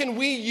 Now, can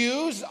we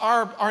use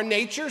our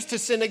natures to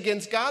sin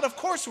against God? Of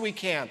course we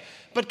can.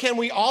 But can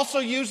we also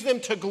use them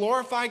to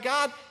glorify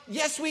God?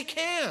 Yes, we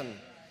can.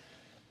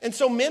 And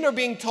so men are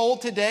being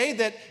told today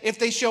that if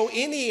they show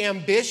any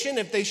ambition,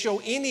 if they show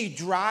any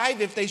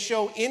drive, if they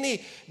show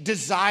any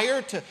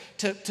desire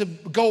to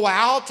go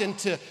out and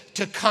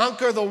to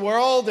conquer the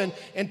world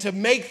and to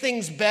make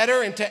things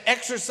better and to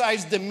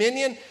exercise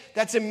dominion,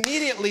 that's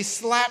immediately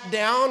slapped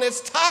down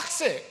as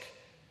toxic.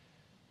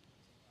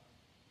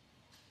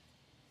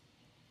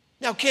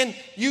 Now, can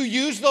you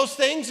use those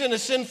things in a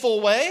sinful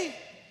way?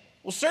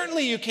 Well,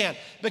 certainly you can.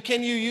 But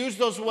can you use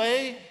those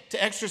ways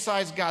to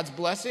exercise God's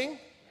blessing?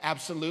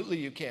 Absolutely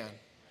you can.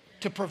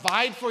 To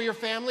provide for your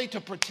family,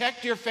 to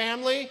protect your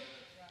family,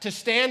 to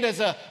stand as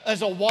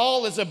a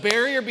wall, as a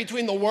barrier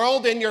between the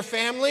world and your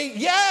family?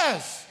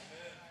 Yes.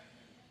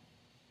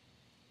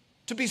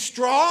 To be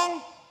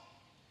strong?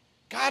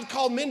 God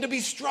called men to be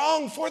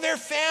strong for their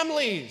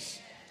families.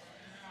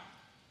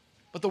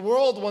 But the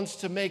world wants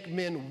to make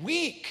men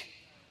weak.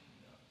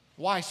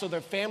 Why? So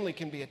their family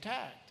can be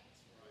attacked.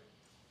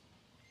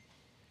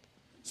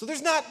 So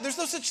there's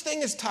no such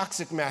thing as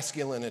toxic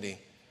masculinity.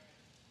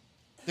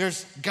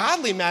 There's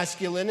godly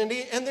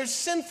masculinity and there's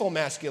sinful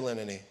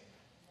masculinity.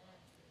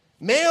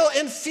 Male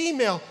and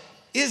female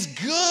is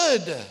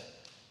good.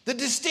 The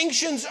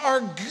distinctions are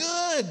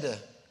good.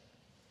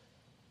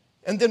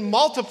 And then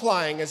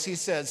multiplying, as he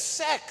says,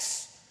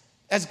 sex,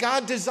 as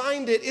God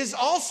designed it, is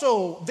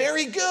also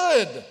very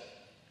good.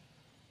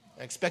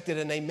 I expected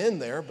an amen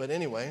there, but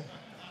anyway.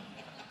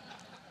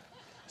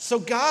 So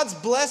God's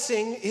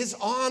blessing is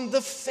on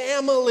the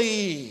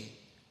family.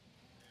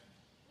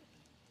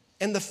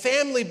 And the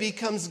family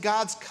becomes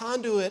God's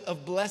conduit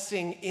of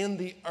blessing in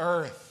the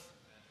earth.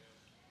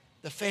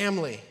 The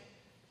family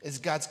is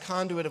God's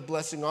conduit of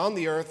blessing on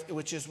the earth,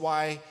 which is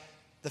why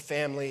the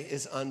family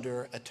is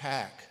under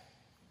attack.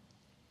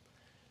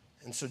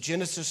 And so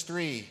Genesis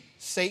 3,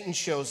 Satan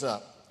shows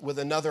up with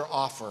another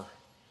offer.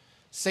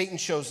 Satan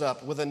shows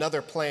up with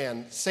another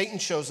plan. Satan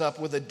shows up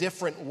with a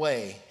different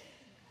way,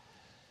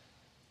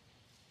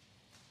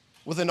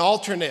 with an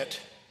alternate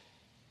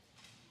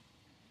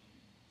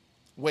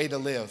way to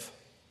live.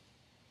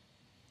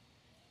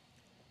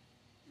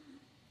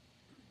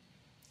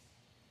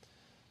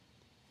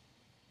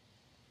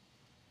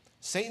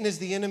 Satan is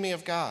the enemy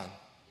of God.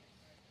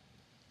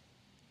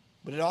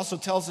 But it also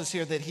tells us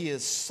here that he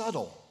is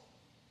subtle.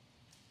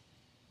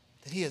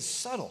 That he is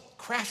subtle,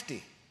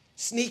 crafty,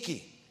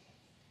 sneaky.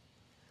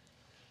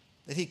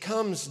 That he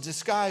comes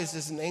disguised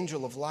as an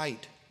angel of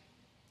light.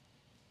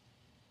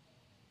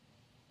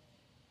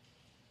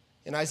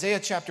 In Isaiah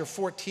chapter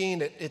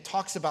 14, it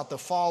talks about the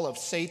fall of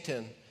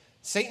Satan.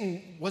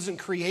 Satan wasn't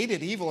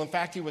created evil. In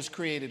fact, he was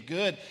created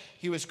good.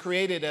 He was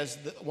created as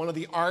one of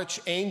the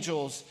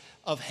archangels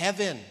of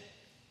heaven,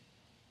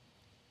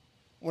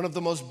 one of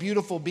the most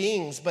beautiful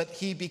beings, but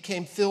he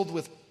became filled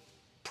with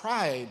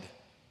pride.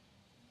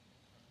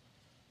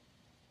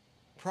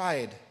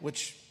 Pride,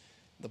 which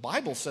the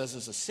Bible says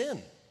is a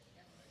sin.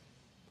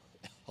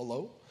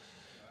 Hello?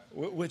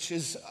 Which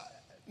is...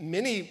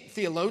 Many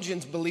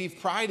theologians believe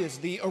pride is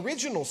the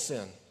original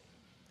sin.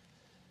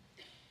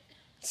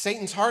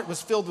 Satan's heart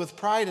was filled with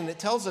pride, and it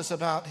tells us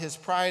about his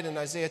pride in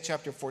Isaiah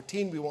chapter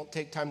 14. We won't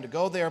take time to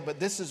go there, but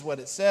this is what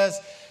it says.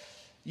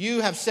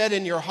 You have said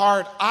in your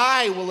heart,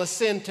 I will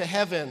ascend to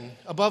heaven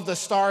above the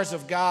stars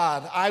of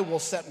God. I will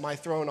set my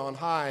throne on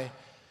high.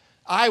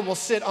 I will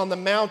sit on the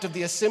mount of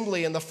the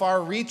assembly in the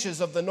far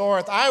reaches of the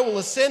north. I will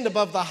ascend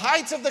above the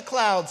heights of the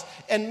clouds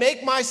and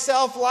make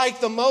myself like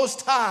the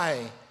Most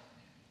High.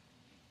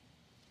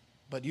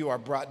 But you are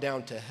brought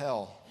down to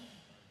hell,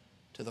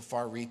 to the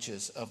far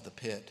reaches of the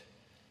pit.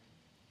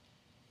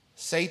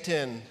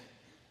 Satan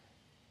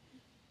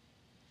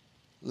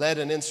led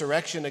an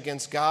insurrection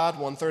against God.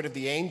 1/3 of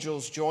the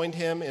angels joined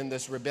him in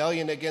this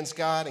rebellion against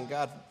God, and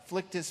God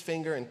flicked his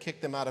finger and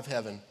kicked them out of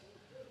heaven.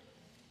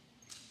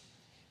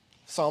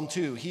 Psalm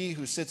 2, he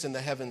who sits in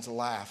the heavens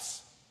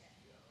laughs.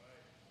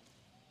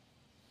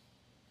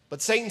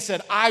 But Satan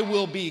said, I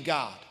will be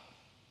God.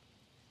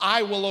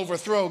 I will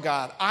overthrow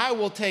God. I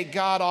will take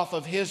God off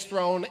of his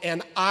throne,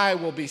 and I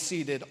will be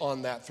seated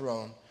on that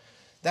throne.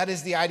 That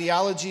is the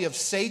ideology of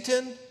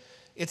Satan.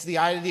 It's the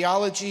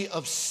ideology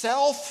of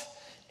self.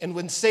 And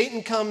when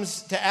Satan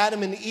comes to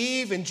Adam and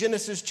Eve in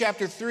Genesis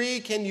chapter 3,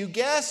 can you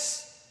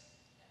guess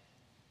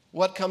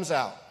what comes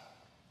out?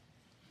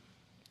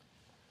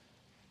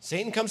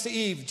 Satan comes to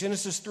Eve,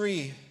 Genesis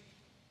 3,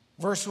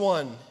 verse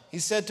 1. He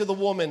said to the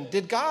woman,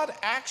 "Did God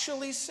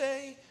actually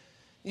say,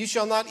 'You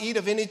shall not eat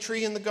of any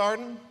tree in the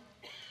garden?'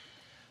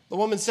 The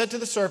woman said to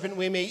the serpent,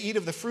 'We may eat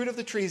of the fruit of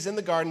the trees in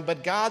the garden,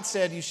 but God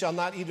said, You shall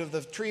not eat of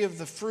the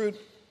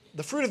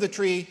fruit of the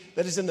tree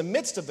that is in the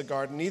midst of the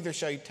garden, neither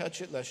shall you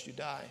touch it, lest you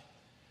die.'"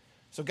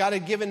 So God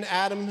had given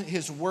Adam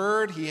his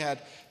word. He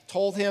had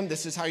told him,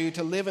 "This is how you're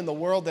to live in the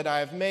world that I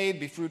have made.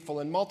 Be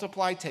fruitful and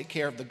multiply. Take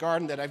care of the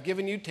garden that I've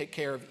given you. Take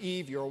care of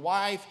Eve, your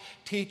wife.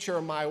 Teach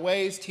her my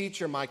ways. Teach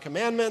her my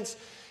commandments.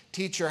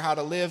 Teach her how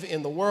to live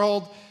in the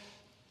world."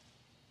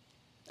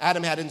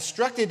 Adam had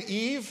instructed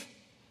Eve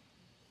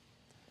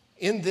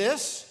in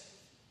this.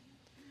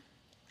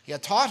 He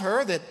had taught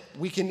her that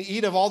we can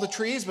eat of all the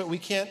trees, but we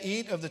can't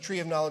eat of the tree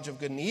of knowledge of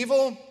good and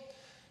evil,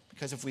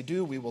 because if we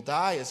do, we will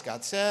die, as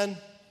God said.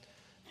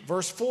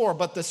 Verse 4,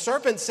 "But the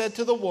serpent said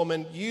to the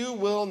woman, 'You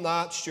will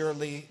not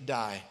surely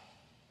die.'"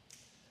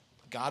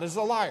 God is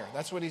a liar.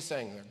 That's what he's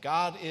saying there.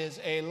 God is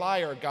a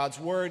liar. God's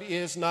word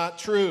is not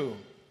true.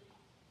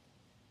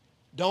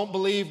 Don't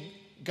believe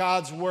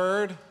God's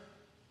word.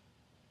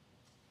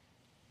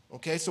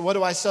 Okay, so what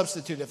do I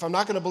substitute? If I'm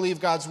not going to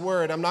believe God's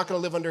word, I'm not going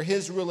to live under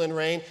his rule and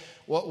reign.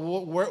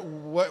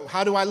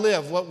 How do I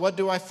live? What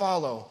do I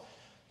follow?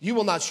 "You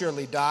will not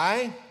surely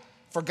die,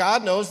 for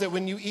God knows that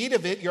when you eat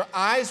of it, your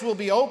eyes will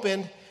be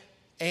opened,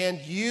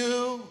 and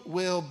you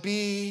will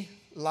be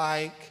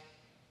like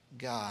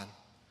God."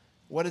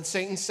 What did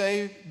Satan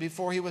say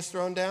before he was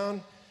thrown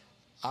down?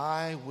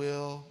 "I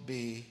will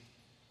be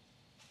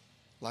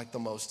like the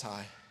Most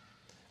High.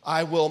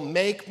 I will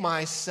make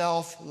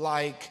myself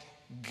like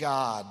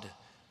God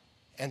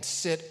and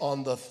sit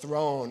on the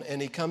throne."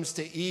 And he comes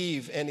to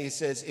Eve and he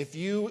says, "If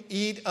you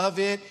eat of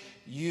it,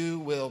 you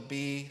will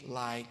be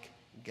like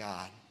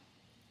God,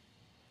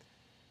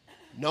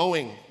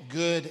 knowing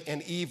good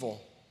and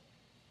evil."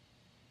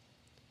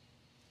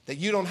 That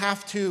you don't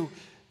have to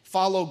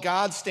follow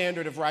God's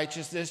standard of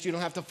righteousness. You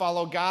don't have to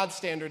follow God's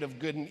standard of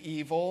good and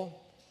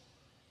evil.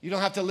 You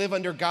don't have to live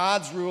under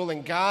God's rule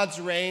and God's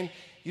reign.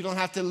 You don't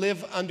have to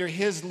live under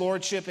his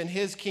lordship and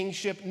his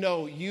kingship.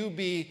 No, you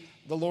be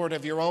the Lord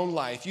of your own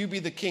life. You be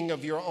the king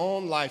of your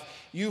own life.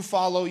 You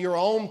follow your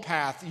own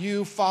path.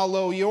 You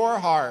follow your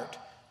heart.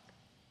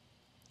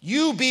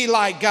 You be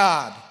like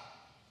God.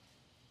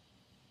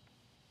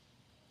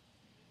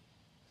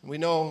 We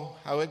know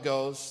how it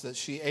goes, that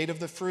she ate of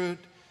the fruit.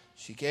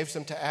 She gave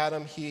some to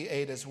Adam. He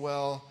ate as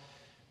well.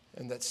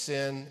 And that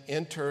sin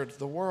entered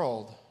the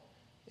world,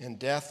 and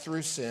death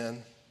through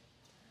sin.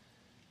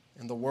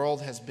 And the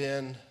world has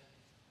been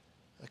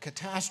a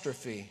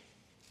catastrophe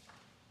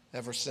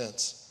ever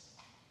since.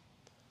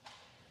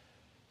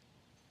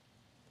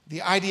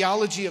 The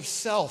ideology of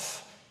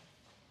self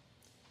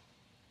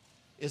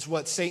is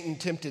what Satan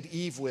tempted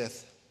Eve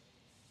with.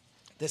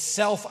 The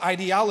self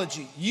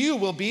ideology. You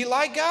will be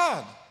like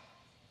God.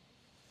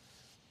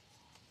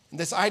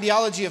 This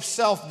ideology of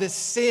self, this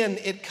sin,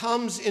 it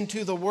comes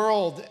into the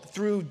world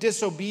through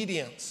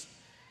disobedience.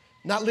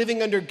 Not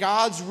living under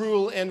God's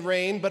rule and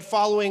reign, but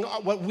following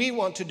what we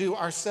want to do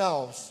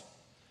ourselves.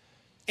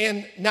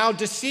 And now,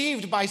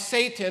 deceived by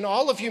Satan,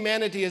 all of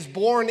humanity is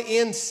born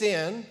in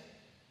sin.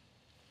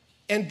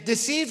 And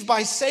deceived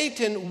by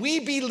Satan, we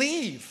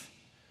believe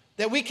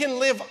that we can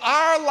live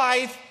our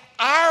life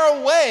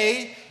our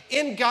way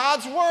in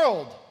God's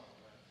world.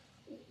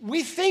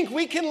 We think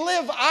we can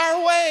live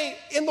our way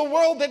in the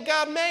world that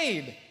God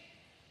made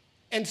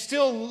and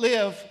still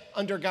live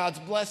under God's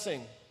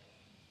blessing.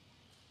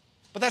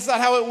 But that's not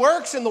how it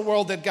works in the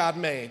world that God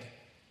made.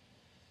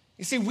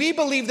 You see, we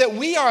believe that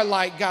we are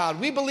like God.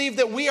 We believe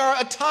that we are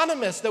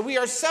autonomous, that we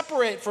are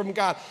separate from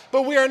God.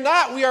 But we are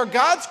not. We are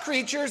God's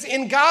creatures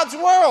in God's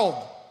world.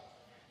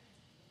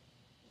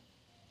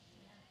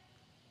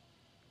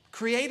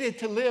 Created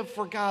to live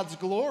for God's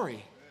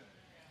glory.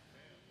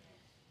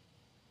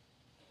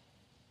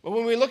 But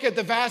when we look at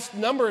the vast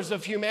numbers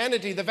of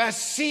humanity, the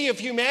vast sea of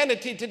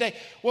humanity today,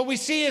 what we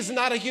see is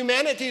not a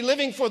humanity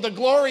living for the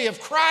glory of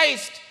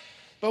Christ,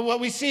 but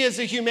what we see is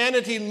a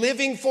humanity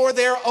living for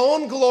their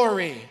own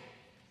glory.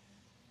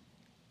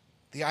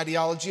 The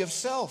ideology of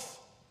self.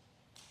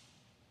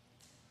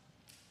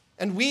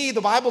 And we,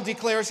 the Bible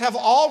declares, have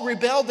all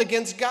rebelled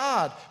against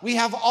God. We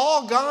have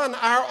all gone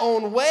our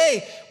own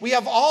way. We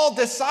have all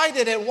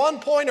decided at one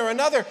point or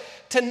another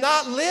to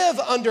not live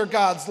under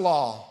God's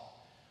law.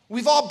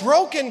 We've all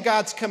broken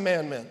God's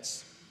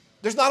commandments.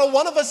 There's not a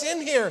one of us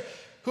in here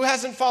who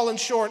hasn't fallen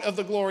short of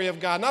the glory of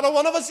God. Not a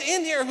one of us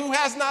in here who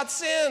has not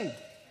sinned.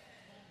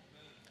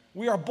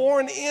 We are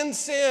born in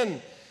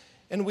sin,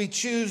 and we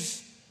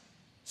choose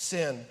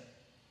sin.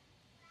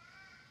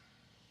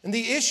 And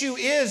the issue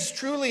is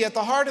truly at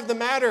the heart of the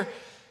matter,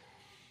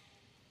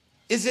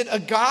 is it a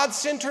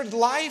God-centered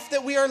life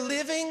that we are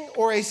living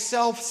or a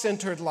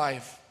self-centered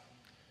life?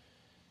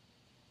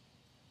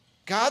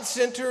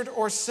 God-centered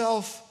or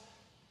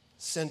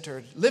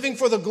self-centered? Living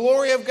for the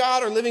glory of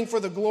God or living for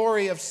the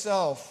glory of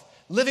self?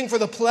 Living for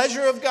the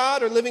pleasure of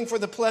God or living for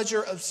the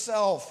pleasure of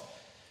self?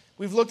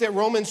 We've looked at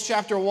Romans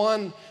chapter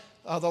 1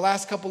 the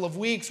last couple of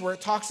weeks, where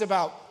it talks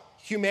about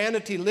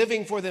humanity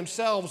living for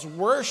themselves,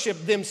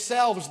 worship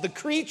themselves, the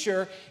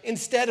creature,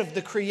 instead of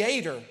the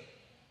creator.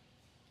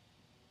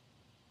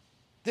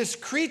 This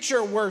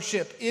creature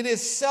worship, it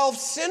is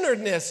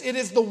self-centeredness. It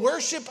is the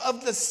worship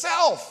of the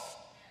self.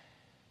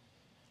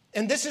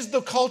 And this is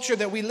the culture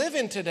that we live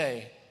in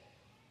today.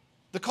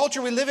 The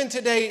culture we live in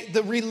today,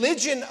 the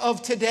religion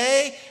of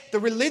today, the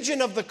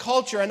religion of the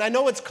culture, and I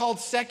know it's called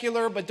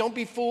secular, but don't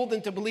be fooled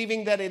into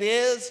believing that it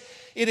is.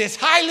 It is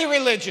highly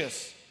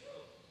religious.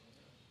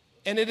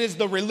 And it is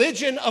the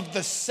religion of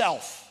the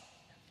self.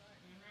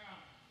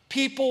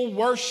 People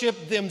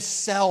worship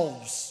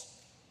themselves.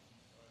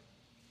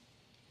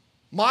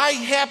 My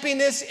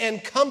happiness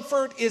and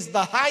comfort is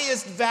the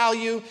highest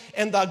value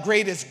and the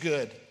greatest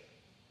good.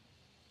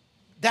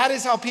 That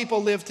is how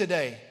people live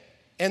today.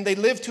 And they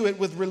live to it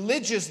with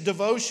religious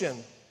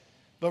devotion.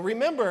 But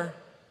remember,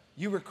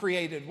 you were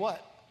created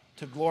what?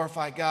 To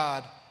glorify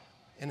God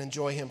and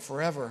enjoy Him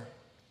forever.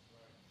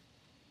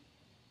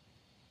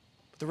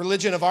 But the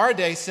religion of our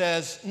day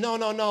says,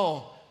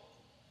 no.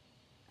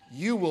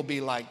 You will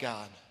be like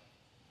God.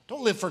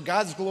 Don't live for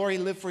God's glory,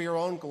 live for your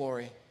own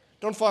glory.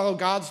 Don't follow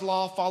God's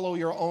law, follow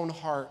your own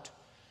heart.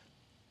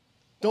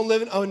 Don't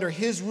live under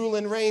His rule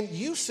and reign.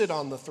 You sit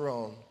on the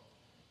throne.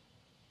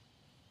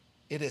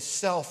 It is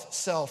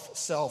self.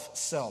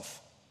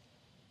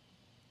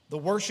 The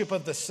worship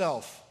of the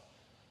self.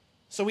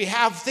 So we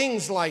have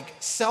things like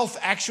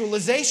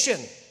self-actualization,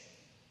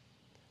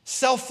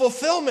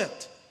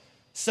 self-fulfillment,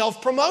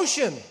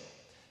 self-promotion,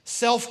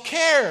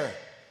 self-care.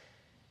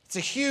 It's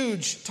a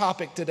huge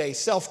topic today,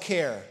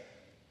 self-care.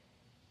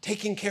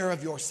 Taking care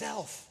of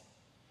yourself.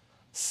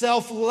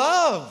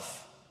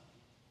 Self-love,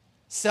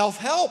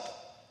 self-help,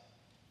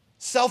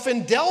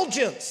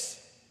 self-indulgence,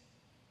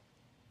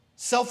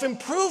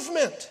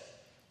 self-improvement,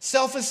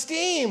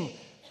 self-esteem,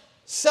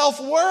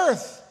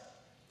 self-worth.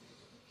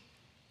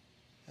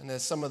 And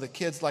as some of the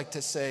kids like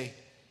to say,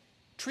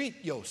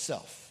 treat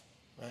yourself.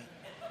 Right?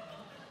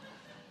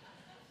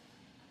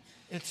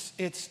 It's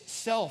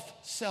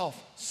self.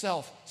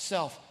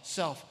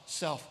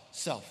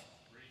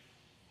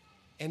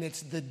 And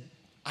it's the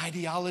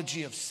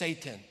ideology of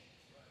Satan.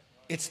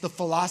 It's the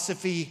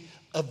philosophy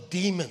of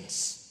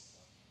demons.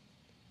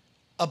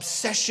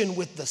 Obsession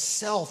with the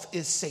self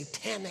is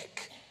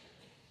satanic.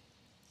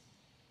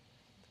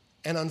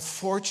 And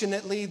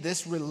unfortunately,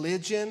 this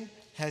religion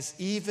has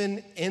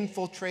even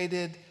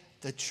infiltrated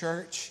the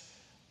church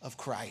of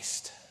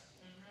Christ.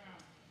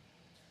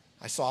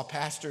 I saw a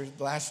pastor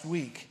last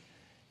week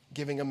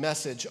giving a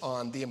message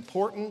on the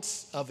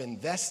importance of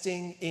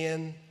investing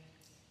in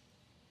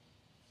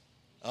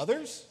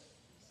others,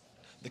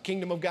 the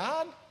kingdom of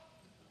God,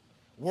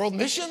 world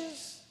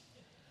missions.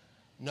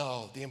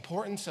 No, the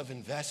importance of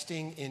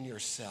investing in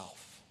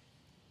yourself.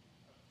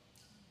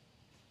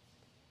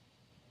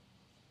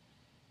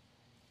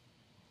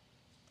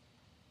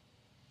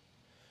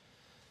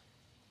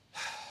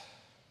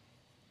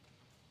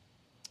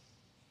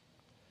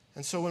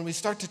 And so when we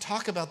start to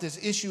talk about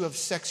this issue of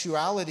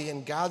sexuality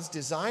and God's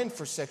design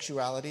for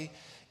sexuality,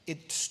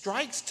 it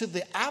strikes to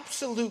the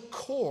absolute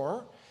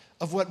core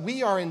of what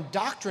we are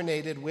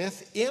indoctrinated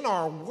with in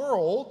our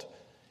world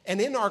and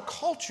in our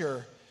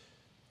culture.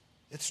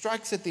 It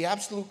strikes at the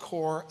absolute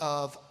core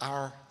of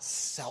our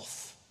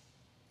self,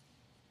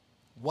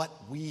 what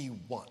we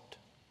want.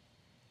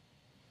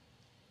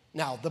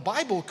 Now, the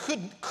Bible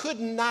could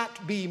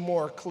not be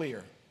more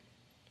clear.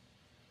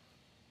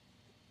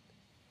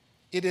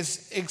 It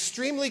is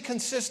extremely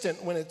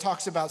consistent when it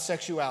talks about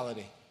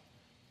sexuality.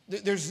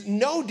 There's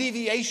no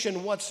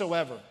deviation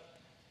whatsoever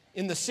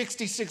in the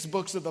 66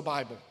 books of the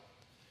Bible.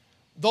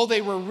 Though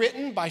they were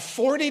written by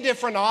 40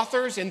 different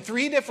authors in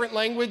 3 different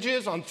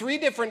languages on 3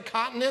 different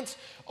continents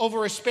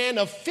over a span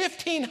of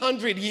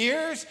 1,500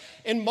 years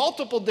in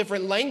multiple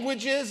different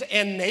languages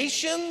and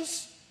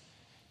nations.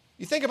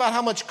 You think about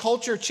how much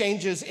culture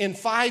changes in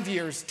 5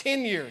 years,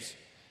 10 years.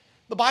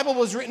 The Bible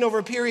was written over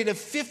a period of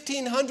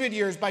 1,500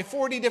 years by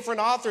 40 different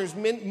authors,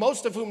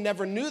 most of whom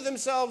never knew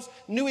themselves,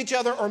 knew each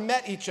other, or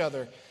met each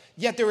other.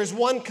 Yet there is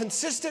one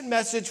consistent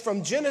message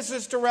from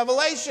Genesis to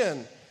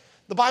Revelation.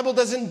 The Bible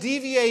doesn't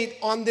deviate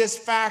on this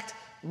fact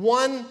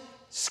 1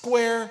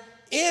 square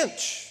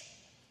inch.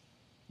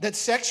 That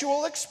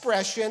sexual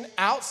expression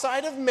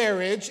outside of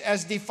marriage,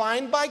 as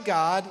defined by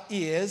God,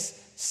 is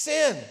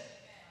sin.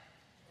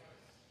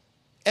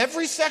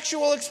 Every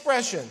sexual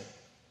expression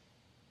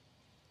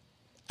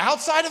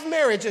outside of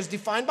marriage, as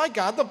defined by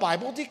God, the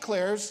Bible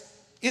declares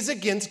is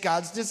against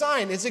God's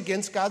design, is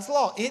against God's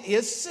law. It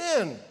is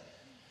sin.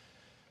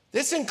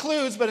 This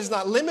includes, but is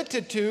not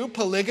limited to,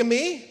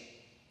 polygamy,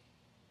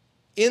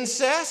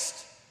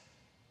 incest,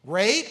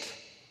 rape,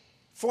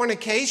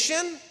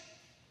 fornication,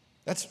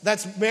 that's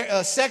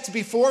sex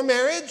before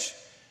marriage,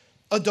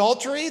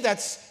 adultery,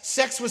 that's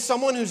sex with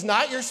someone who's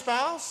not your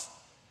spouse,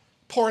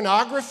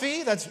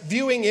 pornography, that's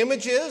viewing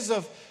images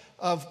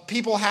of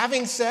people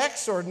having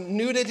sex or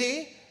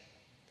nudity,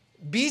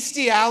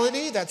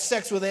 bestiality, that's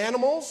sex with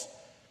animals,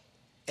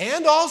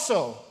 and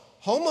also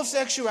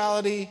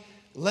homosexuality,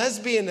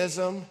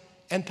 lesbianism,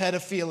 and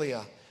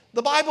pedophilia.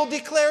 The Bible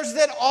declares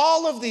that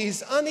all of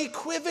these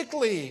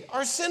unequivocally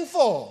are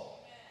sinful.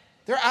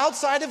 They're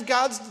outside of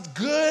God's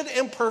good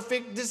and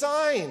perfect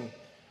design.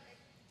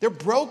 They're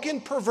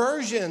broken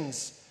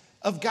perversions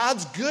of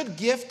God's good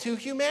gift to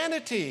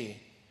humanity.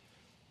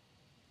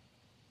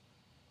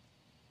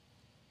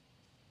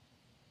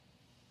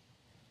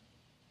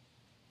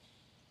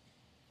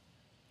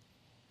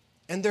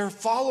 And they're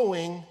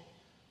following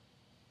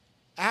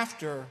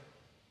after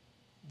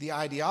the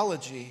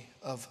ideology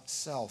of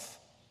self.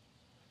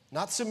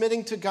 Not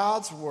submitting to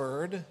God's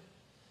word,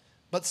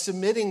 but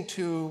submitting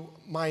to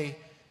my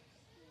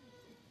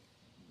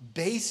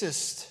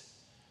basest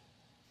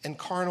and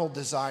carnal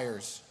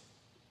desires.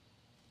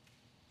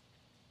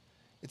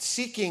 It's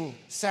seeking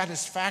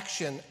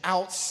satisfaction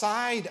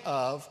outside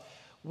of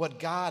what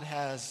God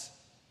has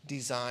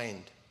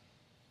designed.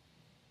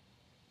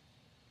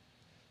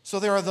 So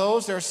there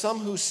are some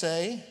who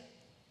say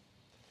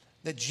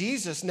that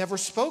Jesus never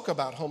spoke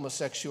about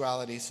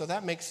homosexuality, so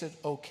that makes it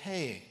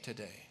okay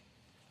today.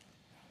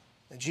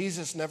 And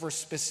Jesus never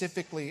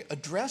specifically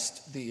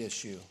addressed the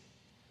issue.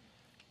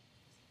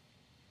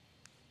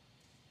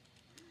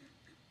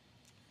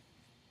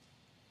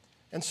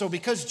 And so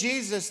because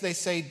Jesus, they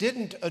say,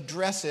 didn't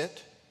address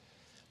it,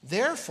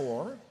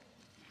 therefore,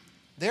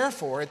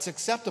 it's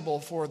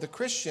acceptable for the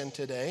Christian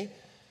today,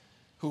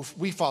 who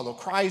we follow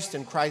Christ,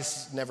 and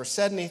Christ never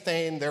said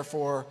anything,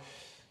 therefore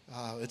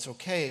it's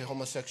okay,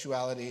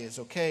 homosexuality is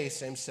okay,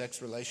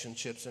 same-sex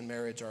relationships and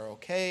marriage are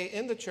okay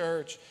in the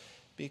church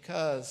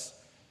because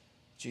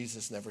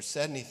Jesus never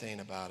said anything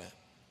about it.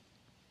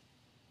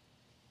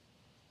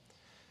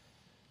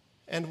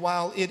 And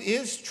while it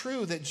is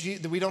true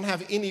that we don't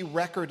have any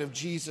record of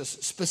Jesus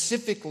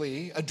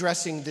specifically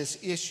addressing this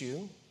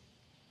issue,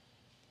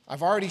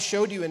 I've already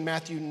showed you in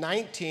Matthew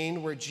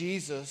 19 where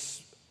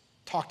Jesus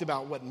talked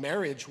about what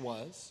marriage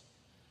was,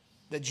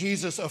 that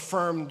Jesus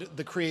affirmed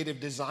the creative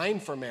design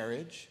for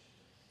marriage,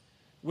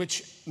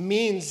 which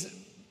means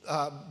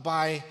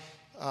by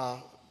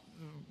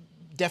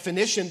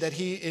definition that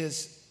he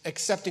is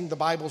accepting the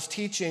Bible's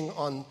teaching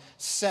on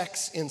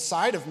sex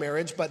inside of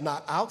marriage, but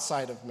not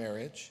outside of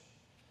marriage.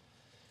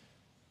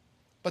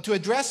 But to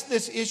address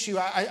this issue,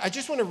 I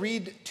just want to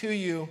read to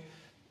you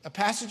a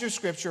passage of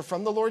Scripture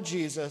from the Lord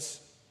Jesus,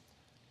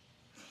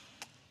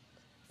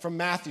 from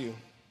Matthew.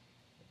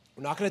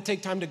 We're not going to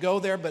take time to go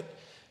there, but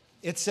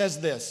it says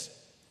this: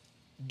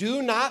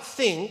 "Do not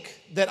think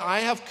that I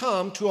have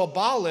come to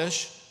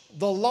abolish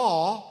the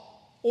law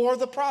or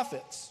the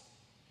prophets.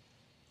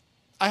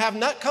 I have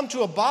not come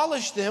to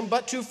abolish them,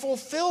 but to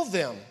fulfill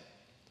them.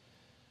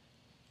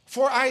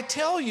 For I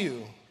tell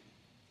you,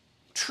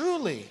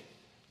 truly,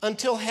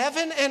 until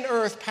heaven and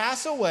earth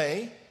pass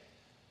away,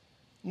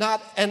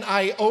 not an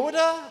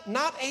iota,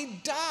 not a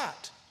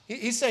dot."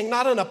 He's saying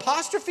not an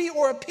apostrophe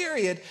or a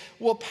period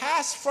will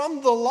pass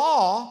from the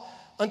law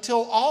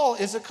until all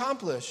is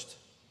accomplished.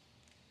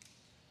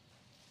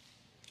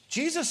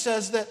 Jesus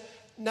says that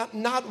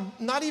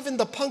not even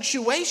the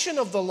punctuation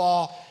of the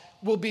law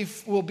will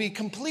be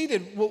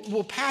completed,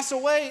 will pass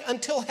away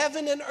until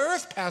heaven and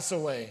earth pass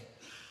away.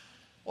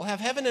 Well, have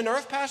heaven and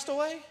earth passed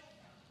away?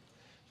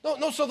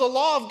 No, so the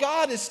law of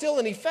God is still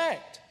in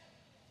effect.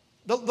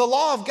 The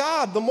law of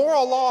God, the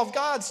moral law of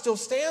God still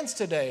stands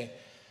today.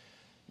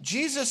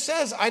 Jesus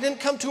says, I didn't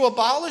come to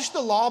abolish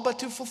the law, but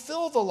to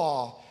fulfill the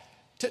law,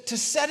 to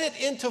set it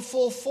into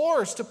full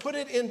force, to put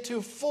it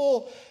into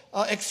full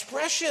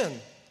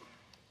expression.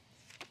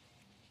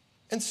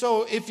 And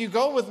so if you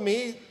go with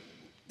me,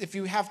 if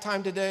you have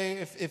time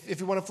today, if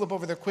you want to flip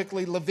over there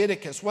quickly,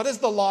 Leviticus. What does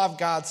the law of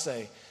God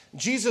say?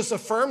 Jesus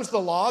affirms the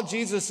law.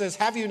 Jesus says,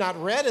 have you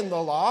not read in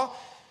the law?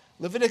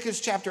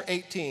 Leviticus chapter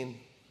 18,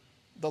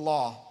 the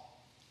law.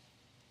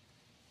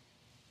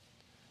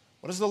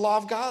 What does the law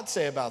of God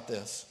say about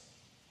this?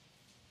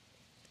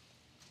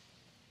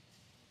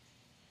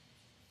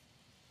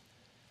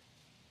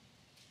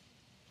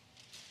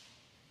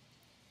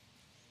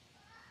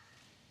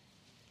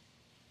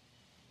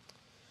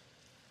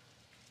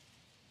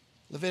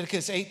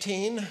 Leviticus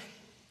 18.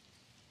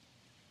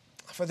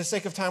 For the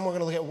sake of time, we're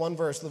going to look at one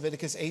verse,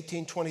 Leviticus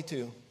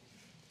 18:22.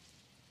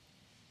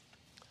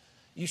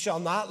 You shall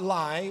not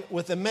lie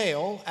with a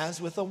male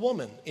as with a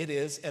woman. It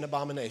is an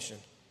abomination.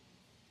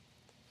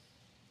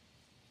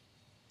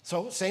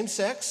 So, same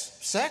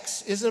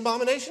sex is an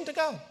abomination to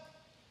God.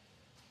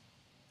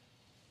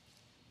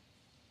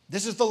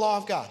 This is the law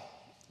of God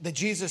that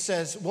Jesus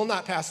says will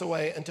not pass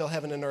away until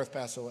heaven and earth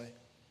pass away.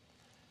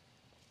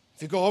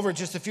 If you go over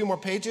just a few more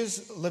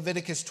pages,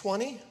 Leviticus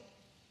 20.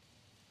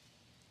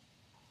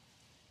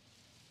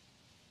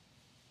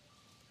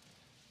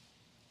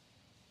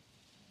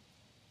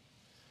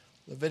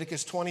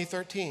 Leviticus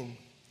 20:13.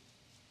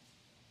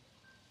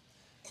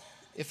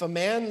 If a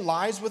man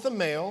lies with a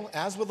male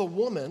as with a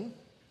woman,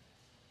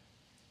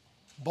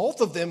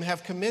 Both of them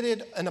have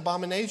committed an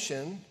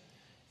abomination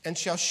and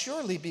shall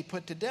surely be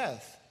put to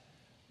death.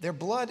 Their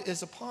blood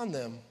is upon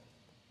them.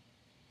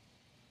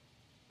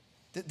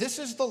 This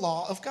is the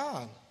law of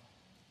God.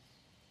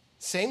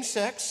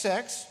 Same-sex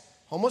sex,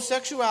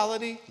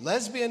 homosexuality,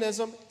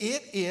 lesbianism,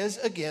 it is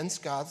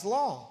against God's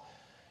law,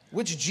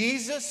 which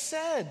Jesus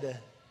said.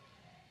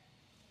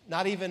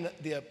 Not even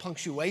the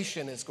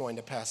punctuation is going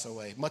to pass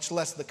away, much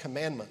less the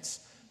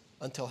commandments,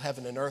 until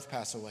heaven and earth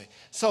pass away.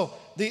 So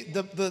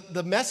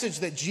the message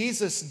that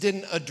Jesus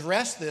didn't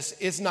address this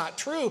is not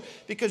true,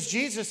 because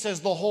Jesus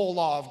says the whole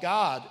law of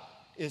God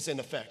is in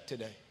effect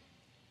today.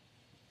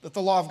 That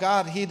the law of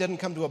God, he didn't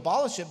come to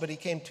abolish it, but he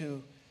came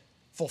to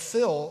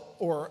fulfill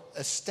or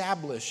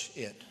establish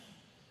it.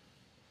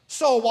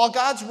 So while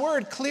God's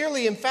word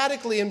clearly,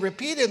 emphatically, and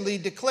repeatedly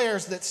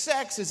declares that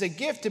sex is a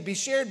gift to be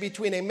shared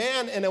between a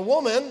man and a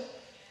woman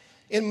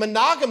in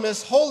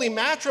monogamous holy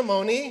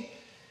matrimony,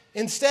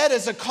 instead,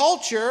 as a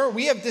culture,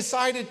 we have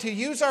decided to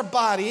use our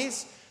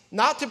bodies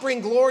not to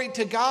bring glory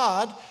to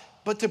God,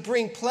 but to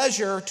bring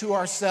pleasure to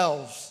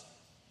ourselves.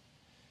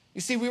 You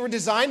see, we were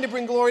designed to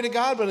bring glory to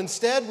God, but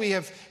instead we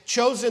have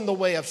chosen the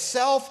way of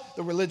self,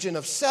 the religion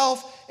of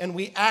self, and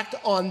we act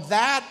on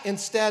that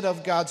instead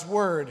of God's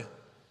word.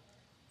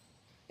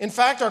 In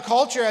fact, our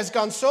culture has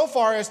gone so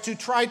far as to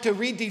try to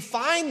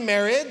redefine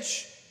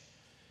marriage.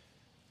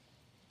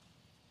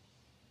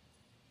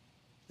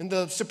 In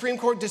the Supreme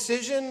Court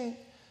decision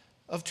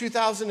of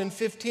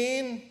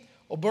 2015,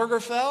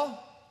 Obergefell,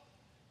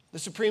 the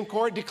Supreme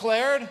Court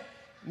declared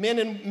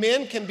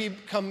men can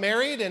become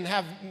married and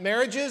have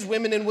marriages.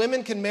 Women and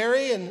women can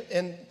marry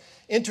and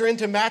enter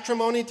into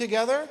matrimony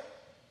together.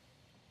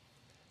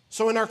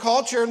 So in our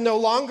culture, no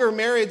longer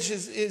marriage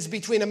is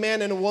between a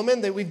man and a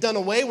woman. That we've done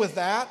away with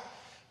that.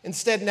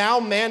 Instead, now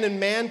man and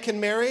man can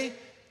marry.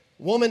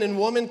 Woman and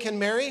woman can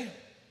marry.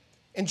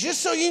 And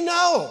just so you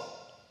know,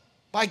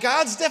 by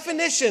God's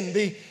definition,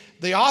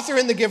 the author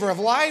and the giver of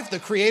life, the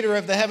creator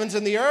of the heavens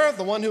and the earth,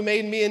 the one who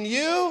made me and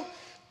you,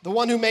 the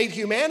one who made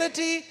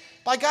humanity,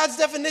 by God's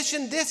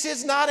definition, this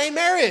is not a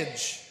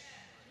marriage.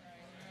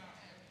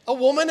 A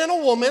woman and a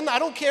woman, I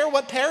don't care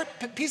what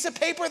piece of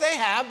paper they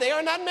have, they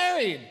are not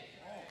married.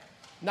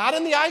 Not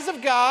in the eyes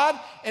of God,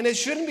 and it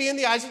shouldn't be in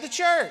the eyes of the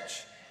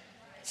church.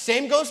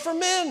 Same goes for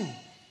men.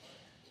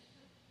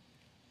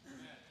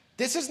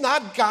 This is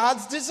not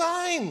God's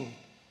design.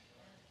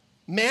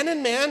 Man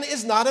and man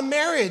is not a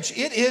marriage.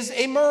 It is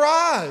a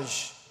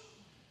mirage,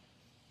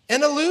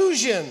 an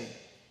illusion.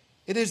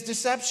 It is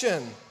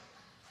deception.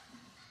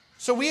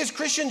 So we as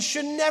Christians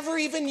should never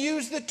even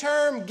use the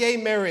term gay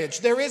marriage.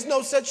 There is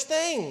no such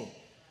thing.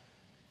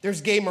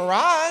 There's gay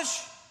mirage,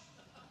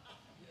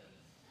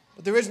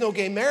 but there is no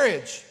gay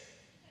marriage.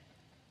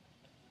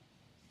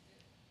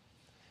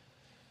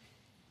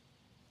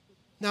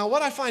 Now,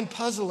 what I find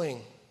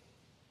puzzling,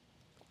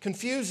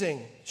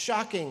 confusing,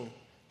 shocking,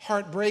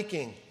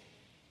 heartbreaking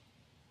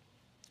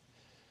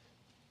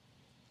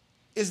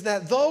is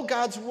that though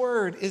God's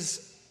word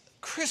is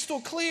crystal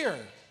clear,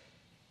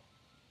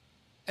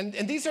 and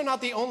these are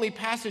not the only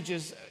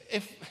passages.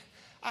 If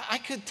I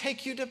could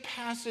take you to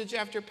passage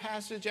after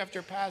passage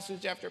after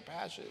passage after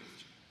passage.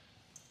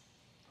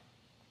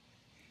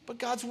 But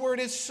God's word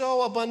is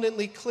so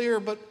abundantly clear.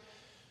 But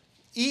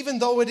even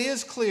though it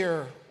is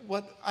clear,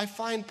 what I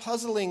find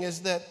puzzling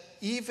is that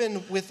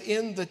even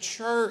within the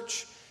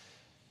church,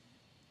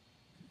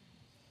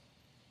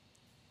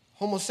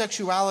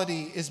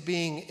 homosexuality is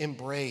being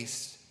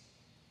embraced.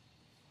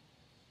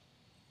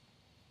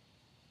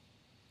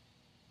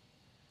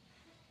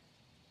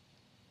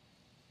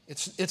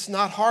 It's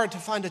not hard to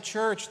find a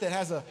church that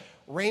has a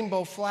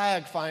rainbow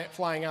flag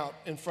flying out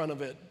in front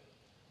of it.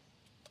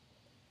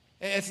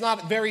 It's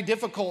not very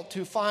difficult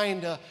to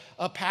find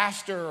a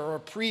pastor or a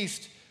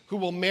priest who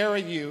will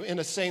marry you in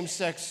a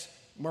same-sex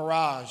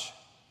mirage.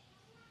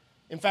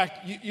 In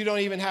fact, you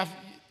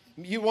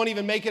won't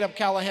even make it up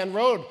Callahan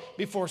Road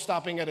before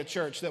stopping at a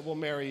church that will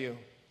marry you.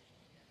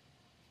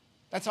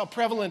 That's how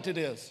prevalent it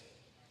is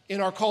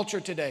in our culture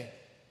today.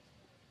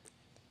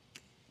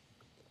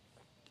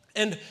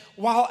 And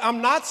while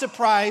I'm not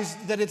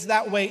surprised that it's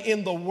that way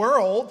in the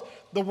world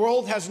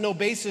has no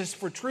basis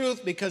for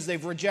truth because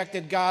they've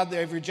rejected God,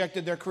 they've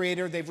rejected their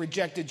Creator, they've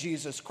rejected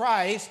Jesus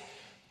Christ.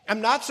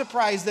 I'm not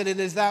surprised that it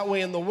is that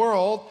way in the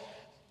world.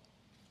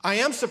 I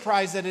am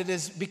surprised that it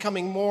is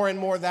becoming more and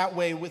more that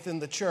way within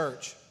the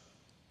church.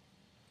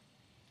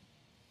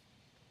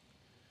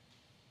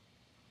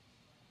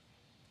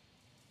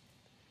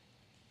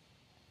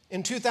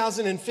 In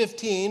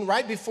 2015,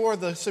 right before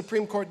the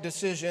Supreme Court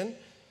decision,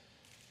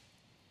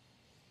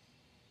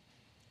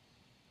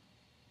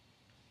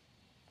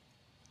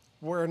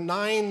 where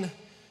 9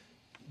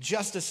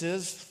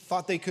 justices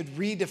thought they could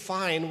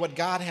redefine what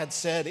God had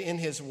said in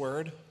his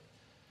word,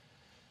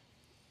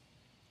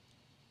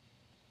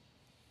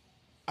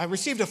 I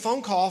received a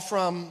phone call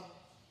from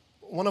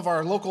one of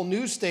our local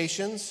news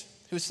stations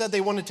who said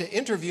they wanted to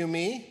interview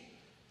me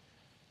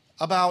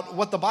about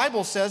what the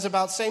Bible says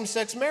about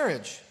same-sex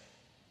marriage.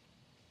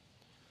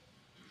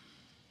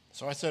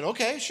 So I said,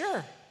 okay,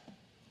 sure.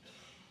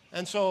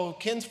 And so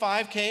KENS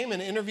 5 came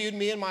and interviewed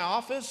me in my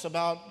office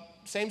about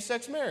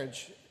same-sex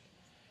marriage.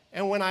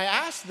 And when I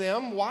asked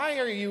them, why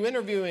are you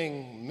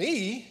interviewing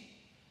me?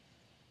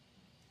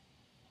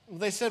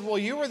 They said, well,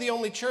 you were the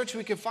only church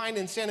we could find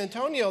in San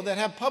Antonio that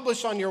have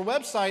published on your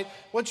website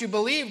what you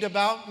believed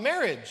about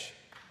marriage.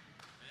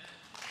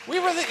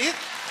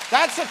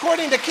 That's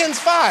according to KENS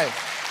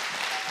 5.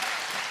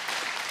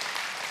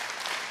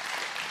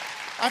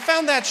 I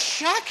found that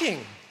shocking.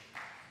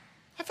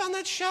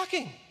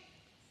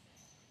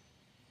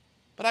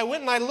 But I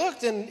went and I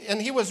looked,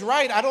 and he was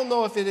right. I don't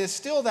know if it is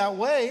still that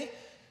way.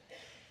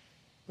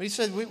 But he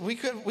said we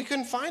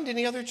couldn't find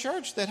any other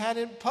church that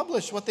hadn't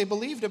published what they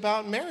believed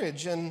about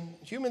marriage and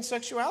human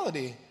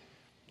sexuality.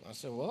 I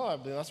said, well,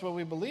 that's what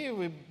we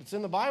believe. It's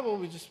in the Bible.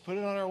 We just put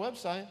it on our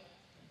website.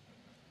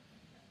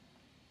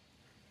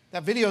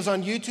 That video's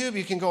on YouTube.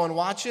 You can go and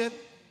watch it.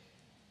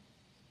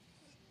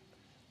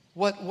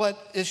 What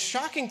is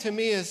shocking to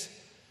me is,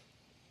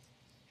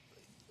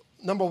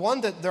 number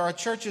one, that there are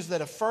churches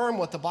that affirm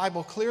what the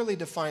Bible clearly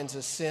defines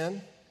as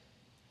sin.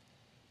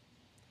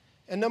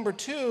 And number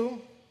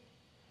two,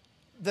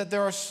 that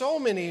there are so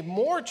many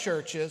more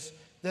churches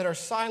that are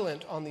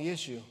silent on the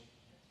issue.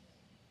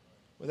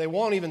 Where they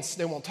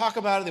won't talk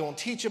about it, they won't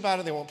teach about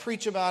it, they won't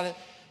preach about it,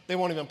 they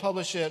won't even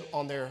publish it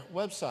on their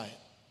website.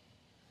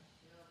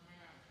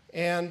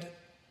 And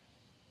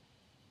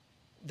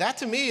that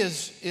to me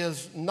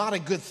is not a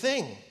good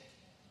thing.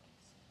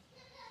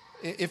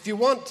 If you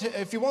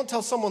won't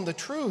tell someone the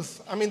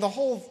truth, I mean, the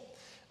whole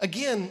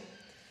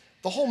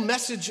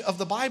message of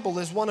the Bible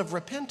is one of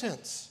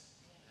repentance.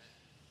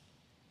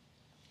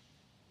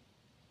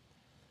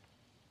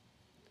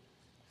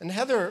 And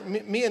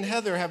me and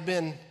Heather have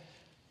been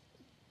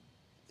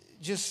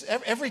just,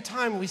 every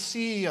time we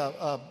see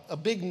a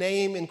big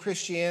name in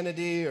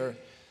Christianity or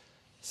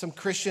some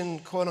Christian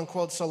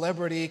quote-unquote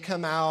celebrity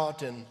come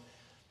out and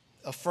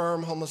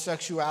affirm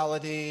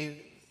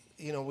homosexuality,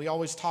 we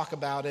always talk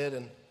about it,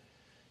 and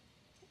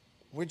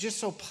we're just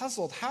so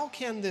puzzled. How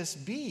can this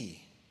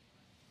be?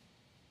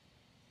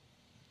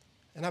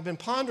 And I've been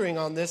pondering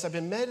on this. I've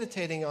been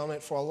meditating on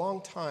it for a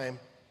long time.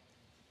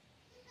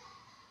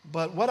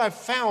 But what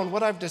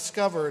I've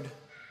discovered,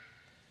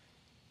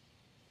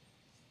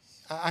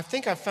 I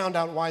think I've found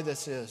out why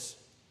this is.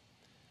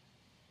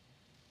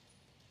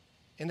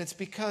 And it's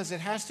because it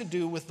has to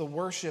do with the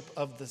worship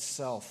of the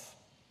self.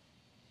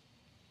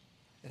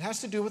 It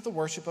has to do with the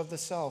worship of the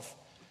self.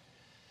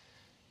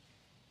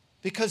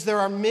 Because there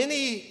are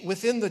many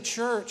within the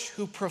church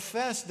who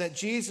profess that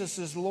Jesus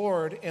is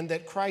Lord and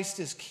that Christ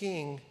is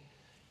King,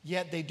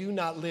 yet they do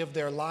not live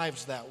their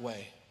lives that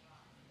way.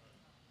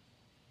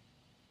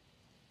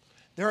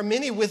 There are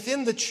many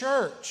within the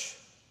church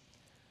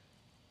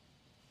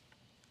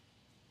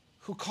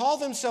who call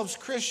themselves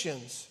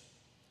Christians,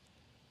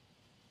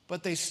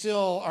 but they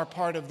still are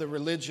part of the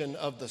religion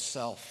of the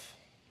self.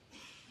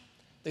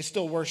 They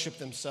still worship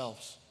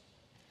themselves.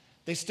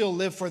 They still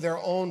live for their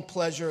own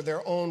pleasure,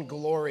 their own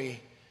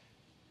glory,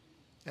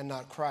 and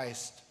not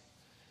Christ.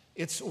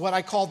 It's what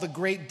I call the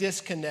great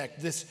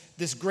disconnect,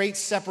 this great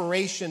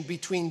separation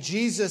between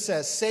Jesus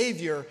as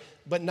Savior,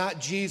 but not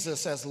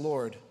Jesus as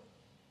Lord.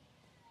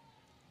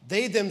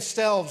 They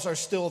themselves are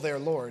still their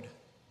Lord.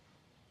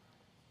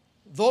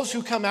 Those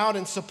who come out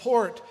and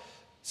support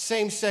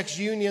same-sex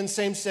union,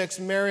 same-sex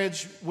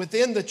marriage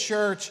within the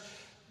church,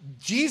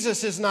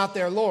 Jesus is not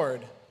their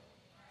Lord.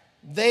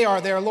 They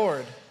are their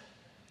Lord.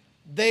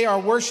 They are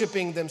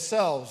worshiping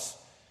themselves.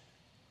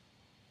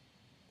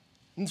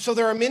 And so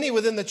there are many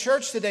within the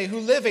church today who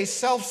live a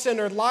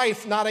self-centered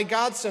life, not a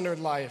God-centered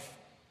life,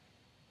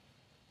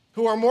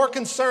 who are more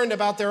concerned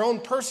about their own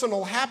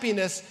personal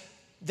happiness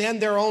than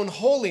their own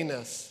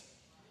holiness.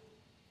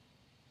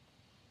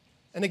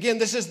 And again,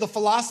 this is the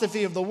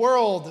philosophy of the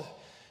world,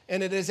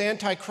 and it is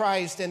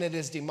antichrist, and it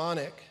is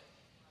demonic.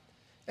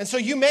 And so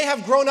you may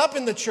have grown up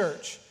in the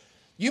church.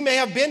 You may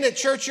have been at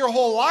church your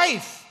whole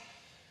life,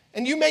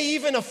 and you may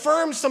even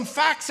affirm some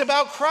facts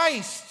about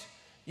Christ.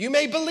 You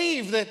may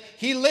believe that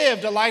he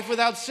lived a life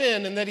without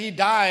sin, and that he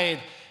died,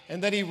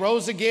 and that he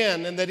rose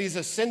again, and that he's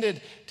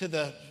ascended to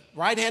the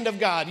right hand of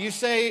God. You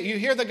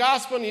hear the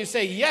gospel, and you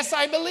say, yes,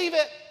 I believe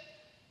it.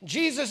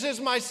 Jesus is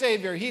my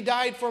Savior. He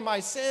died for my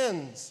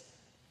sins.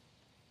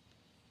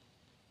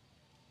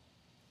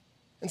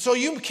 And so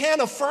you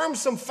can affirm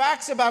some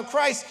facts about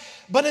Christ,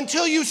 but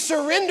until you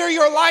surrender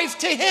your life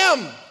to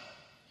him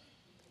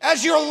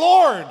as your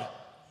Lord,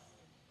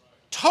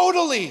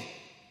 totally,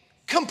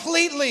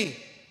 completely,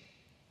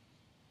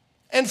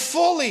 and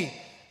fully,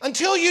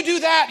 until you do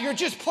that, you're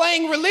just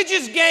playing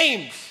religious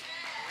games.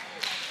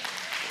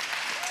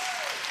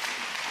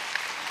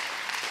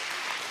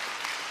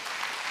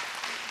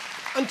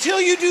 Until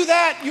you do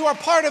that, you are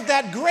part of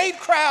that great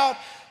crowd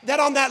that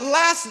on that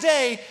last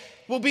day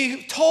will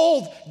be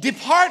told,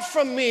 depart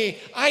from me,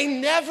 I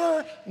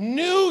never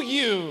knew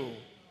you.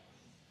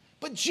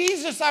 But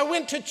Jesus, I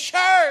went to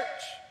church.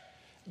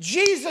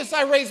 Jesus,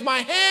 I raised my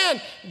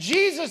hand.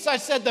 Jesus, I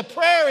said the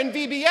prayer in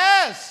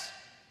VBS.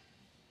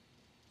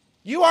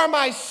 You are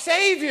my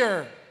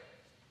Savior.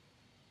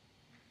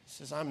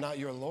 says, I'm not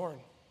your Lord.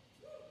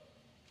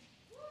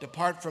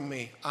 Depart from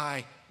me,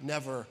 I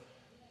never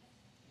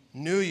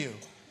knew you.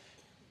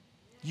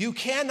 You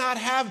cannot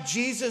have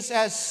Jesus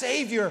as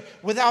Savior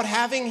without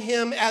having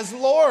him as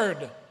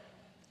Lord.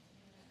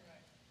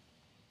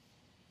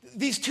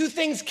 These two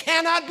things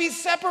cannot be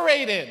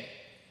separated.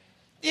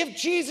 If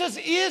Jesus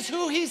is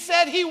who he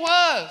said he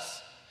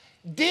was,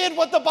 did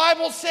what the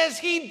Bible says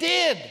he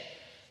did,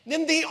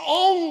 then the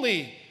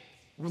only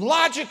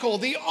logical,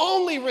 the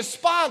only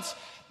response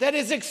that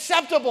is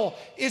acceptable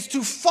is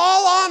to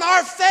fall on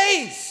our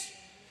face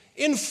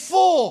in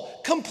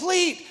full,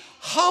 complete,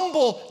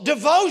 humble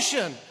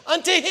devotion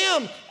unto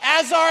him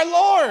as our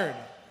Lord.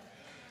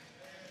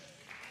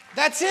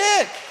 That's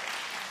it.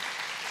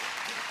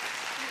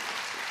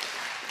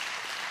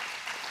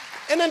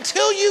 And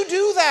until you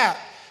do that,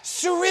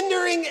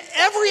 surrendering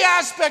every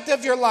aspect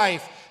of your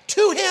life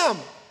to him,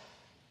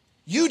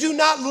 you do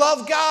not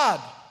love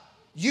God.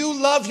 You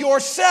love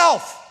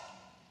yourself.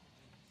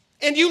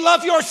 And you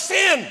love your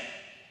sin.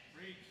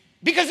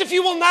 Because if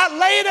you will not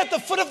lay it at the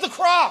foot of the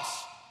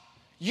cross,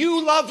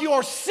 you love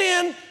your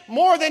sin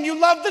more than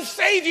you love the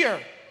Savior.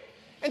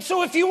 And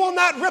so if you will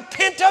not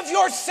repent of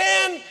your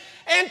sin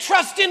and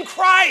trust in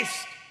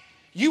Christ,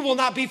 you will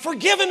not be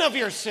forgiven of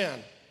your sin.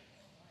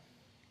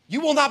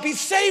 You will not be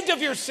saved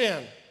of your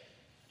sin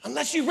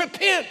unless you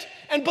repent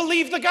and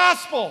believe the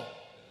gospel.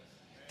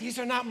 These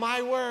are not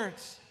my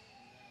words.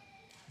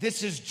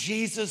 This is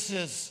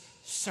Jesus'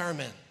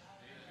 sermon.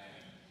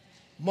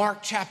 Mark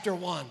chapter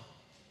 1.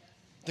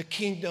 The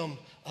kingdom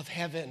of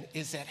heaven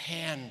is at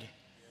hand.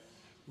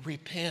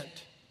 Repent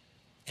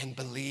and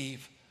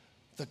believe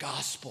the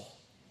gospel.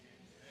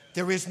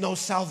 There is no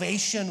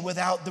salvation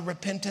without the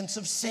repentance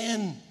of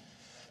sin.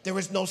 There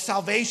is no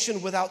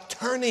salvation without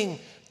turning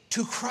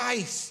to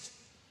Christ,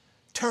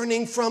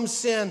 turning from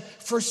sin,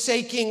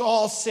 forsaking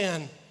all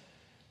sin.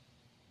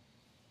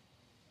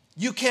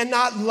 You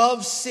cannot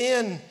love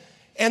sin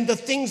and the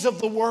things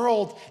of the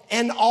world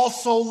and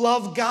also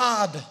love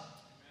God.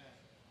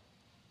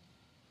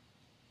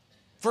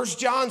 1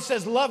 John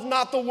says, love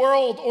not the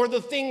world or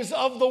the things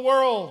of the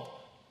world.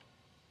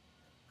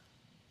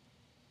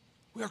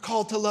 We are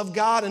called to love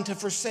God and to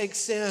forsake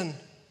sin.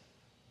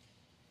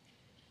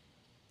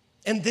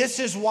 And this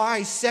is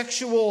why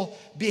sexual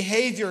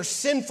behavior,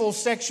 sinful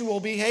sexual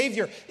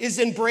behavior, is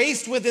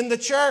embraced within the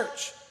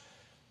church.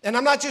 And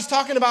I'm not just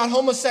talking about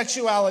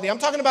homosexuality. I'm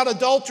talking about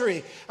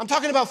adultery. I'm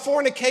talking about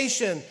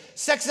fornication,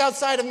 sex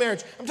outside of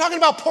marriage. I'm talking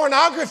about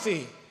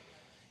pornography.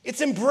 It's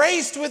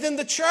embraced within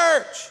the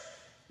church.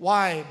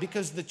 Why?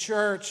 Because the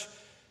church,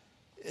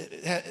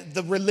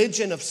 the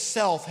religion of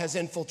self has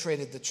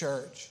infiltrated the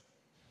church.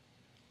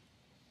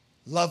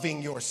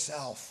 Loving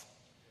yourself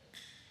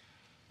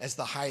as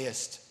the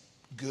highest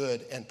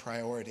good and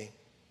priority.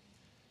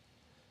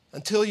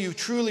 Until you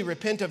truly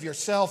repent of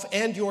yourself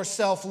and your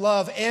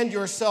self-love and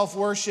your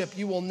self-worship,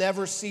 you will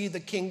never see the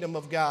kingdom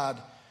of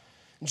God.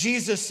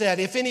 Jesus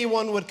said, if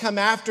anyone would come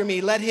after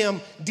me, let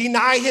him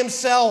deny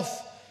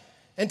himself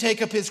and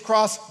take up his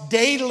cross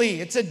daily.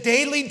 It's a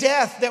daily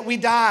death that we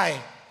die.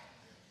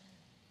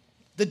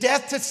 The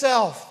death to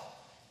self,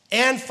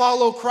 and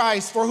follow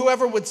Christ. For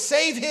whoever would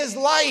save his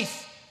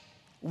life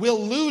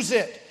will lose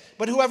it.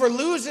 But whoever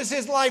loses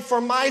his life for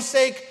my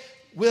sake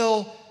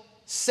will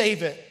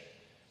save it.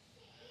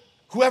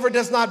 Whoever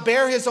does not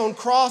bear his own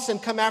cross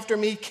and come after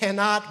me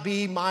cannot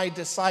be my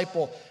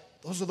disciple.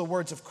 Those are the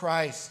words of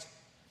Christ.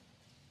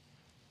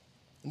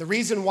 And the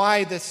reason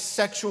why this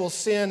sexual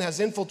sin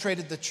has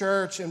infiltrated the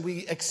church and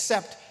we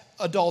accept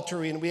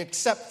adultery and we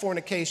accept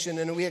fornication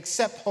and we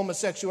accept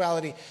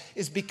homosexuality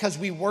is because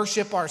we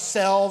worship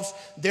ourselves.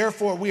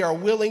 Therefore, we are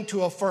willing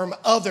to affirm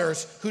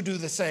others who do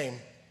the same.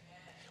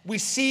 We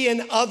see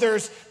in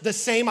others the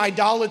same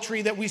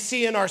idolatry that we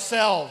see in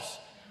ourselves.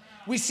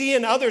 We see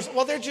in others,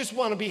 well, they just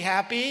want to be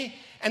happy,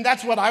 and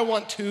that's what I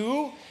want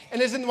too.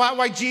 And isn't that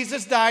why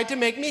Jesus died, to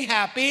make me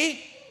happy?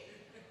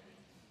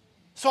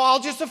 So I'll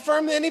just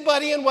affirm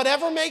anybody and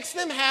whatever makes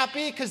them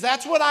happy, because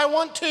that's what I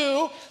want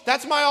too.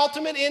 That's my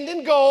ultimate end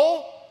and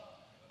goal.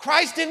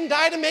 Christ didn't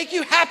die to make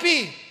you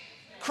happy.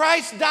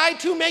 Christ died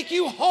to make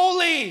you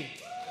holy.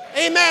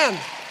 Amen.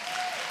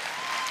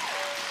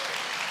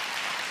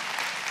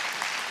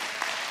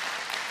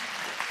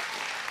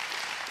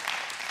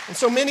 And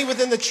so many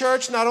within the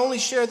church not only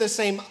share the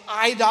same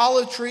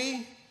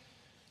idolatry,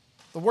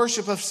 the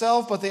worship of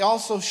self, but they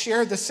also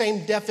share the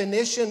same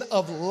definition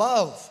of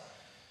love,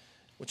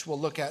 which we'll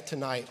look at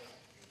tonight.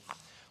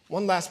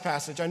 One last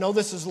passage. I know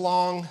this is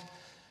long.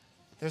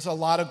 There's a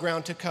lot of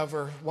ground to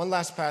cover. One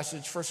last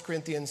passage, 1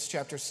 Corinthians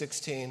chapter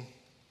 16.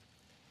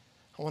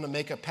 I want to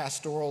make a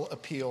pastoral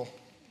appeal.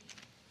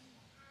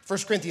 1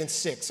 Corinthians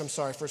 6. I'm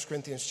sorry, 1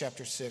 Corinthians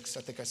chapter 6.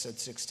 I think I said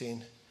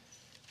 16.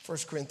 1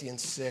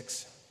 Corinthians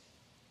 6.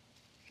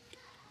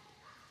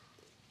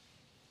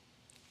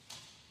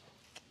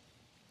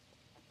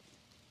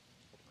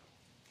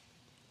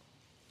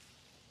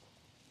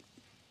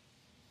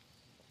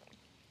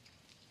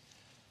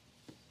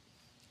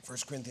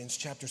 First Corinthians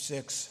chapter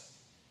 6,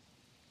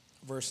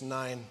 verse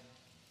 9.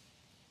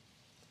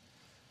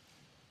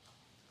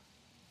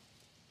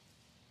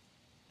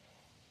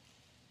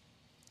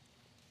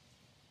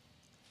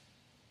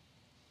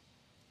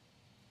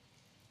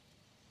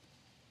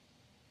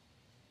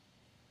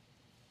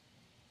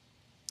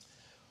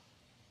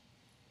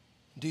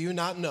 Do you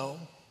not know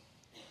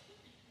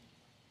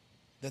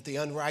that the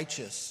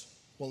unrighteous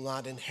will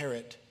not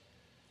inherit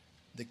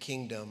the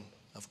kingdom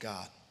of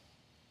God?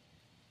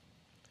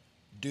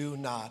 Do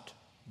not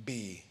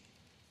be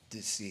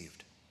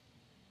deceived.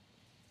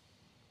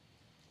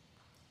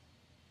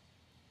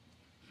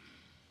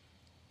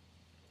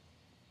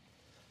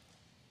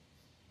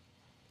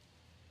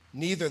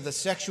 Neither the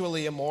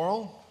sexually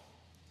immoral,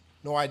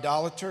 nor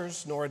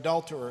idolaters, nor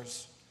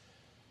adulterers,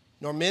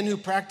 nor men who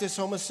practice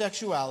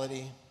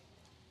homosexuality,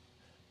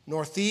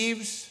 nor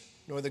thieves,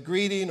 nor the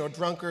greedy, nor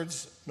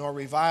drunkards, nor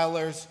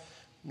revilers,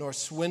 nor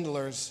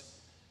swindlers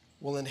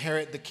will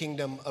inherit the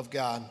kingdom of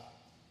God.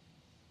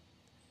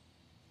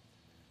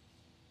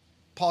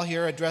 Paul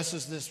here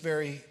addresses this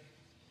very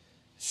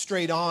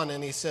straight on,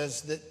 and he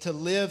says that to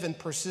live in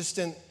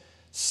persistent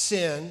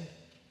sin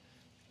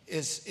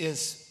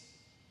is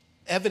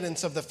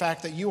evidence of the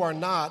fact that you are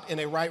not in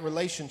a right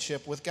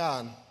relationship with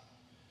God.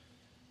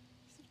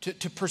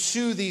 To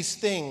pursue these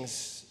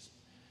things,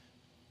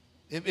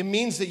 it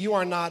means that you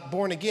are not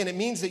born again. It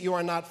means that you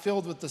are not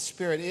filled with the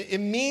Spirit. It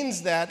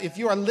means that if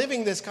you are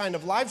living this kind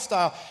of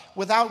lifestyle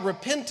without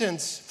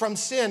repentance from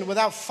sin,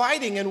 without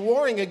fighting and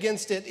warring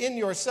against it in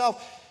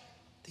yourself,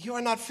 you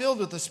are not filled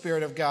with the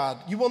Spirit of God.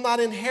 You will not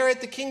inherit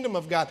the kingdom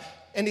of God.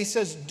 And he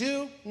says,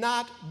 do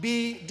not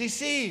be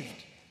deceived.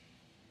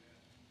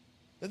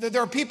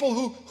 There are people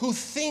who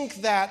think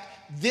that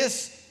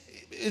this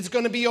is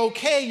going to be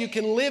okay. You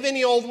can live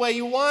any old way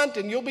you want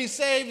and you'll be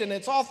saved and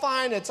it's all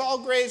fine. It's all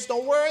grace.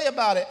 Don't worry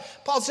about it.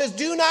 Paul says,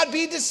 do not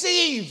be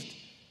deceived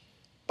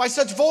by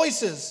such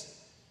voices.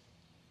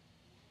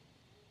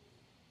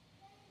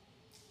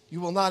 You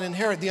will not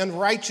inherit. The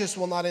unrighteous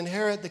will not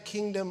inherit the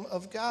kingdom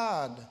of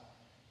God.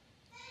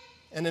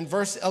 And in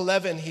verse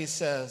 11 he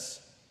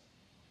says,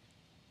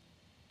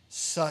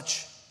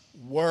 such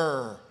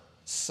were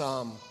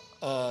some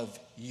of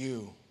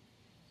you.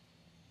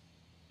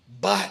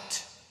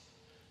 But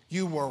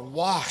you were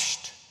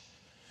washed,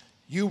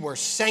 you were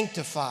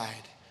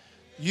sanctified,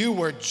 you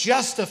were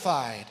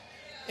justified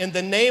in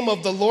the name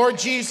of the Lord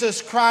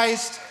Jesus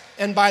Christ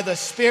and by the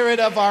Spirit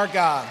of our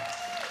God.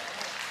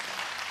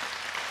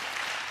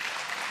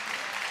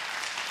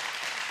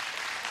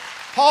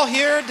 Paul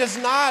here does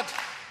not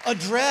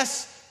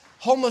address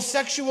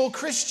homosexual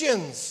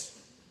Christians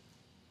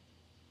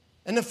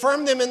and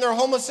affirm them in their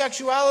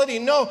homosexuality.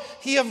 No,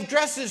 he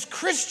addresses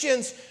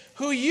Christians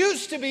who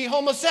used to be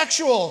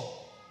homosexual.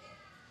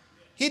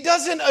 He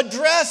doesn't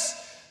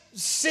address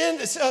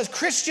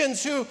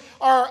Christians who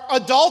are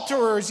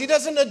adulterers. He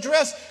doesn't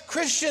address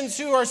Christians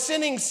who are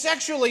sinning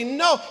sexually.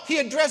 No, he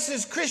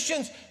addresses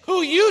Christians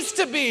who used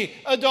to be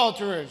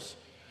adulterers.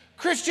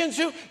 Christians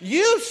who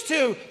used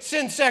to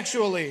sin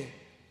sexually.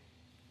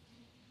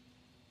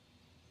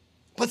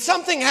 But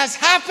something has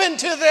happened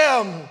to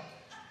them.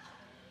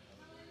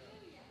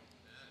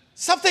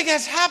 Something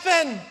has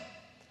happened.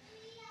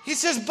 He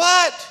says,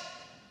 but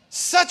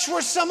such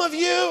were some of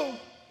you.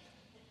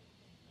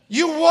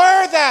 You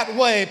were that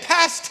way,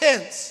 past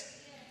tense.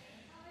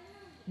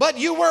 But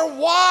you were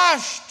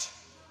washed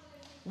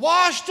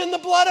in the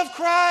blood of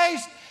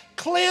Christ,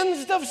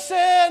 cleansed of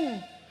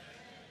sin.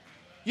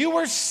 You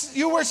were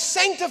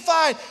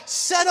sanctified,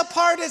 set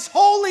apart as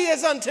holy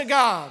as unto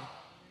God.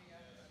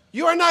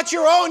 You are not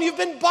your own. You've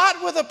been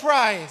bought with a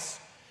price.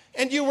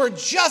 And you were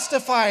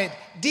justified,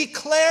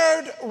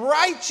 declared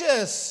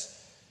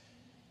righteous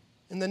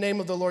in the name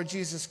of the Lord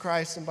Jesus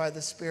Christ and by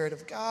the Spirit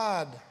of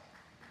God.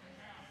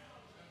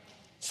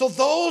 So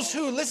those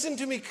who, listen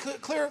to me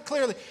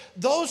clearly,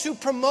 those who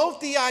promote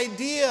the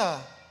idea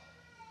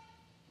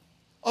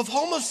of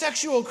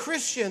homosexual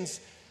Christians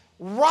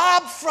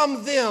rob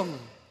from them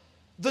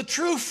the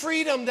true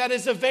freedom that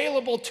is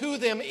available to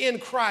them in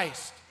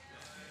Christ.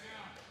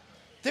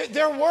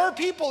 There were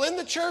people in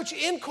the church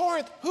in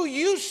Corinth who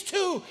used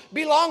to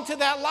belong to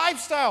that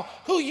lifestyle,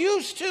 who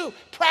used to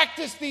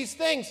practice these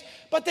things,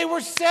 but they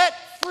were set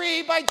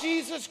free by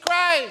Jesus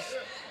Christ.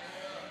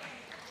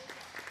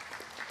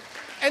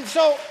 And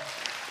so,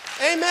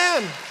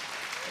 amen.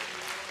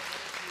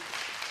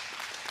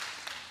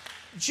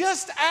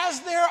 Just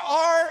as there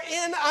are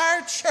in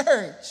our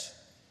church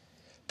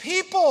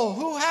people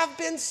who have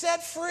been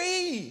set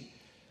free,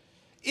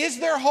 is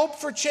there hope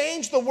for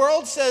change? The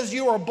world says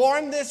you are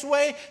born this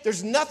way.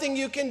 There's nothing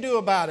you can do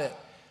about it.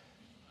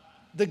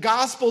 The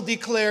gospel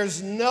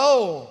declares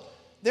no.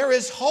 There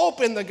is hope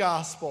in the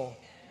gospel.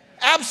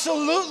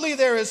 Absolutely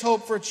there is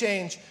hope for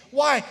change.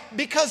 Why?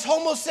 Because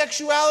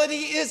homosexuality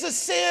is a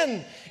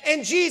sin.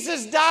 And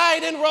Jesus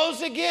died and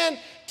rose again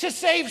to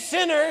save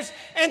sinners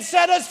and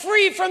set us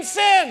free from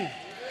sin.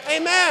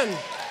 Amen.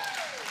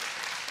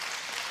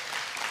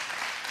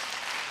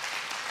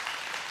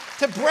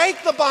 To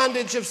break the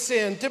bondage of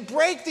sin, to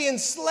break the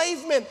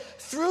enslavement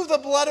through the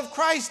blood of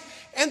Christ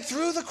and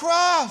through the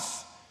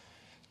cross.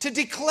 To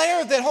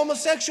declare that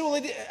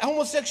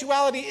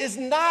homosexuality is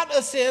not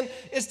a sin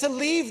is to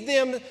leave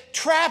them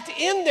trapped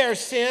in their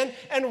sin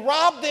and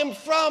rob them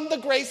from the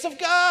grace of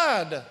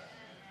God.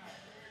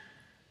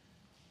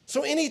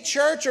 So any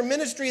church or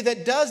ministry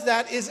that does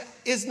that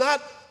is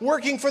not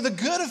working for the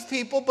good of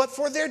people, but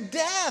for their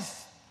death.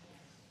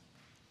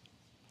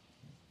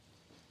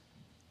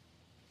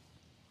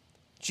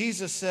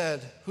 Jesus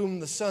said, whom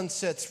the Son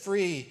sets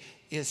free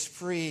is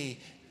free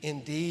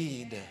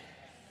indeed.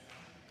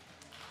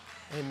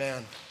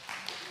 Amen.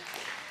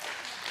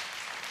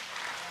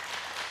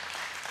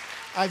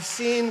 I've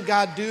seen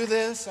God do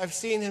this. I've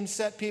seen him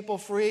set people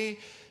free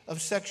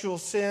of sexual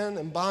sin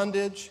and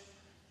bondage.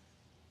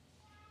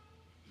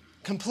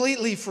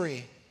 Completely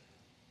free.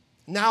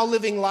 Now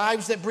living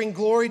lives that bring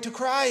glory to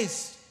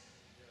Christ.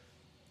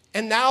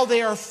 And now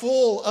they are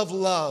full of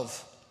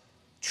love,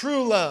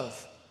 true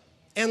love,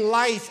 and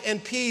life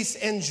and peace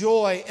and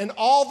joy and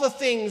all the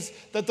things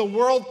that the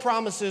world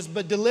promises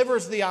but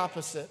delivers the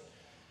opposite.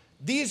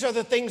 These are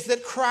the things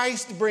that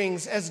Christ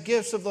brings as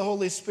gifts of the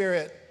Holy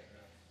Spirit.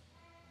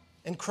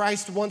 And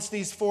Christ wants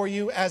these for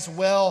you as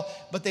well,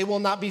 but they will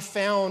not be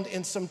found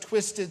in some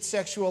twisted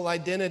sexual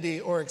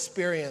identity or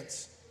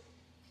experience.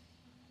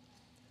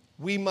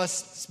 We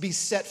must be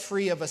set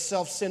free of a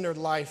self-centered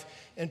life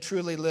and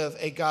truly live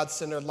a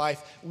God-centered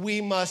life.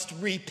 We must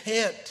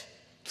repent,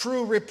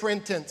 true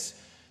repentance,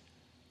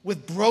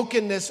 with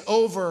brokenness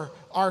over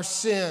our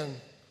sin,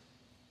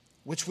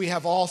 which we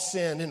have all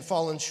sinned and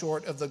fallen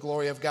short of the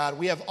glory of God.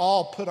 We have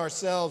all put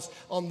ourselves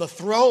on the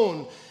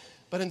throne,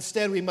 but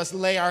instead we must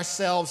lay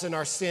ourselves and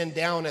our sin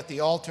down at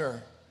the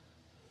altar.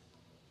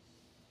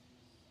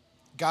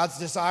 God's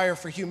desire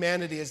for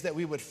humanity is that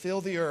we would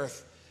fill the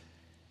earth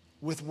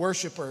with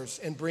worshipers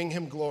and bring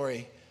him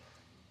glory.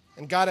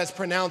 And God has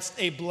pronounced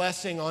a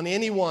blessing on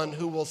anyone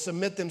who will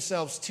submit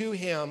themselves to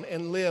him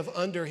and live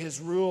under his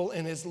rule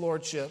and his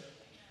lordship.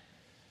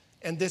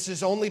 And this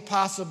is only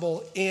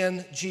possible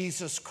in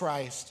Jesus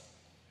Christ.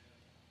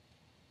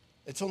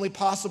 It's only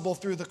possible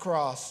through the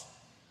cross.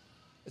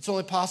 It's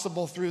only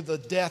possible through the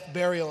death,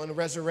 burial, and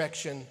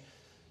resurrection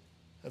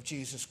of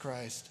Jesus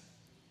Christ.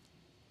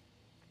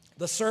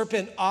 The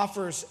serpent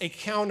offers a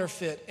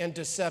counterfeit and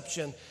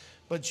deception,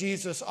 but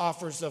Jesus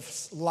offers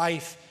us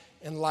life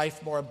and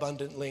life more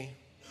abundantly.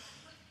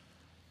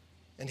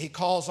 And he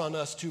calls on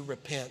us to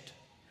repent,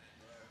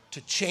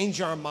 to change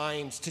our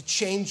minds, to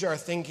change our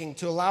thinking,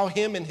 to allow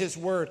him and his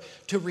word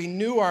to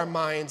renew our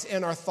minds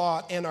and our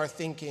thought and our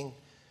thinking,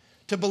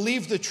 to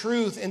believe the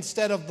truth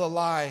instead of the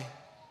lie,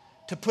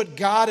 to put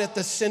God at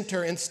the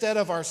center instead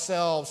of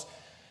ourselves,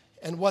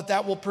 and what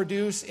that will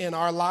produce in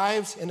our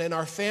lives and in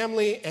our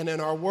family and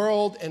in our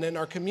world and in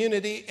our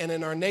community and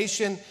in our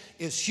nation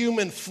is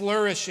human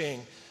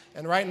flourishing.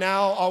 And right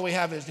now, all we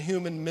have is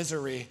human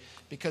misery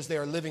because they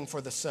are living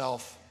for the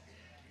self.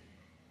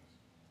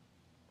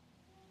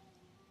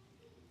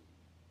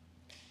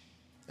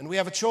 And we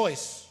have a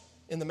choice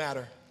in the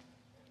matter.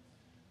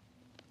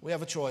 We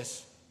have a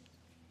choice.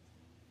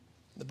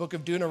 In the book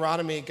of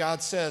Deuteronomy,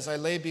 God says, I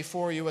lay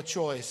before you a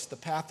choice, the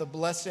path of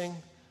blessing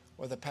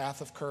or the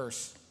path of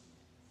curse.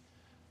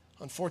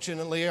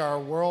 Unfortunately, our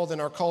world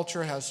and our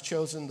culture has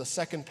chosen the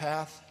second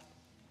path.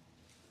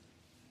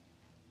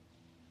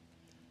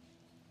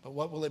 But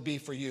what will it be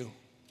for you?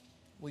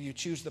 Will you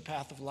choose the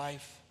path of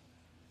life?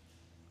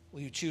 Will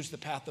you choose the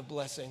path of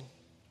blessing?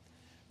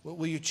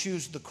 Will you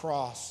choose the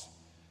cross?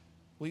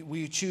 Will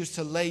you choose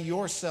to lay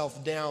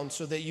yourself down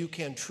so that you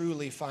can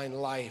truly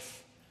find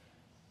life,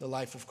 the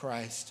life of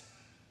Christ?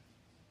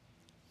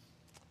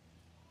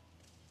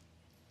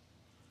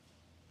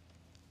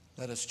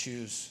 Let us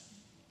choose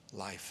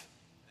life.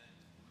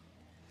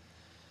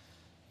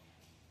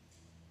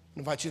 I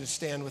invite you to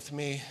stand with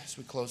me as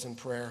we close in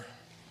prayer.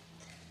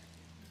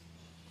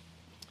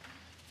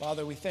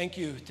 Father, we thank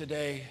you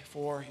today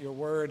for your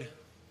word.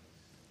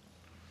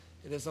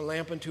 It is a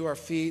lamp unto our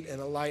feet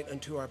and a light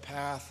unto our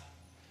path.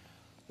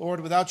 Lord,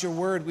 without your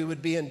word, we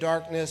would be in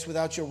darkness.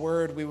 Without your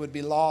word, we would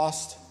be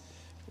lost.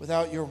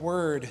 Without your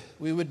word,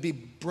 we would be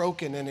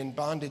broken and in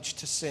bondage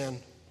to sin.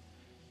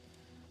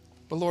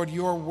 But Lord,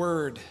 your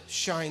word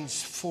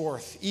shines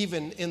forth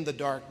even in the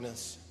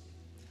darkness.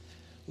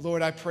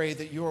 Lord, I pray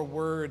that your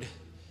word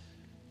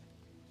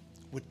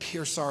would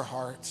pierce our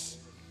hearts,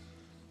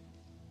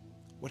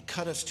 would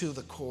cut us to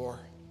the core.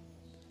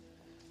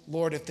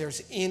 Lord, if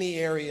there's any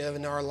area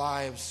in our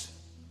lives,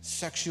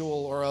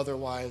 sexual or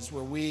otherwise,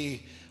 where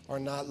we are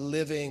not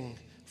living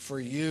for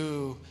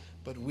you,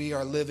 but we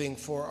are living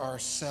for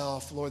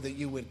ourselves, Lord, that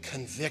you would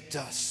convict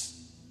us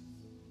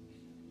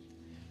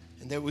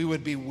and that we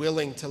would be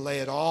willing to lay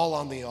it all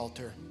on the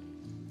altar,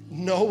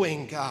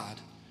 knowing, God,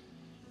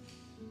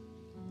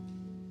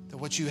 that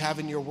what you have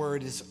in your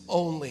word is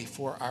only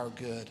for our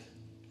good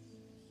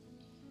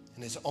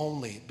and is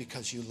only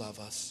because you love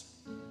us.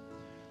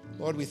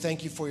 Lord, we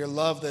thank you for your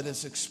love that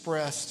is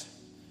expressed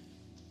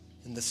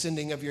in the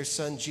sending of your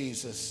Son,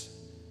 Jesus,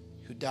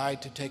 who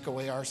died to take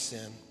away our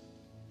sin.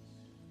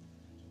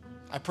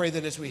 I pray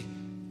that as we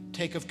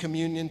take of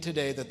communion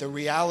today, that the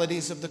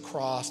realities of the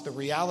cross, the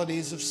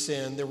realities of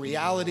sin, the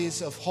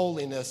realities of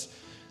holiness,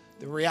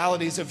 the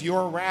realities of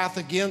your wrath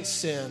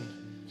against sin,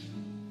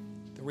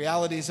 the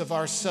realities of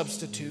our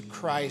substitute,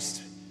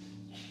 Christ,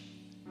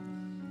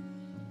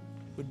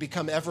 would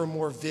become ever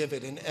more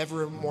vivid and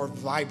ever more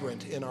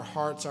vibrant in our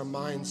hearts, our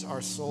minds,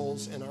 our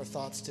souls, and our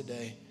thoughts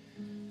today,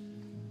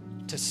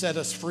 to set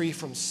us free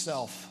from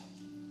self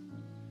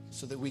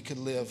so that we could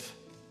live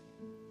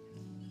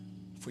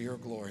for your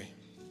glory.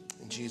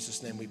 In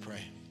Jesus' name we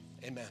pray.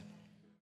 Amen.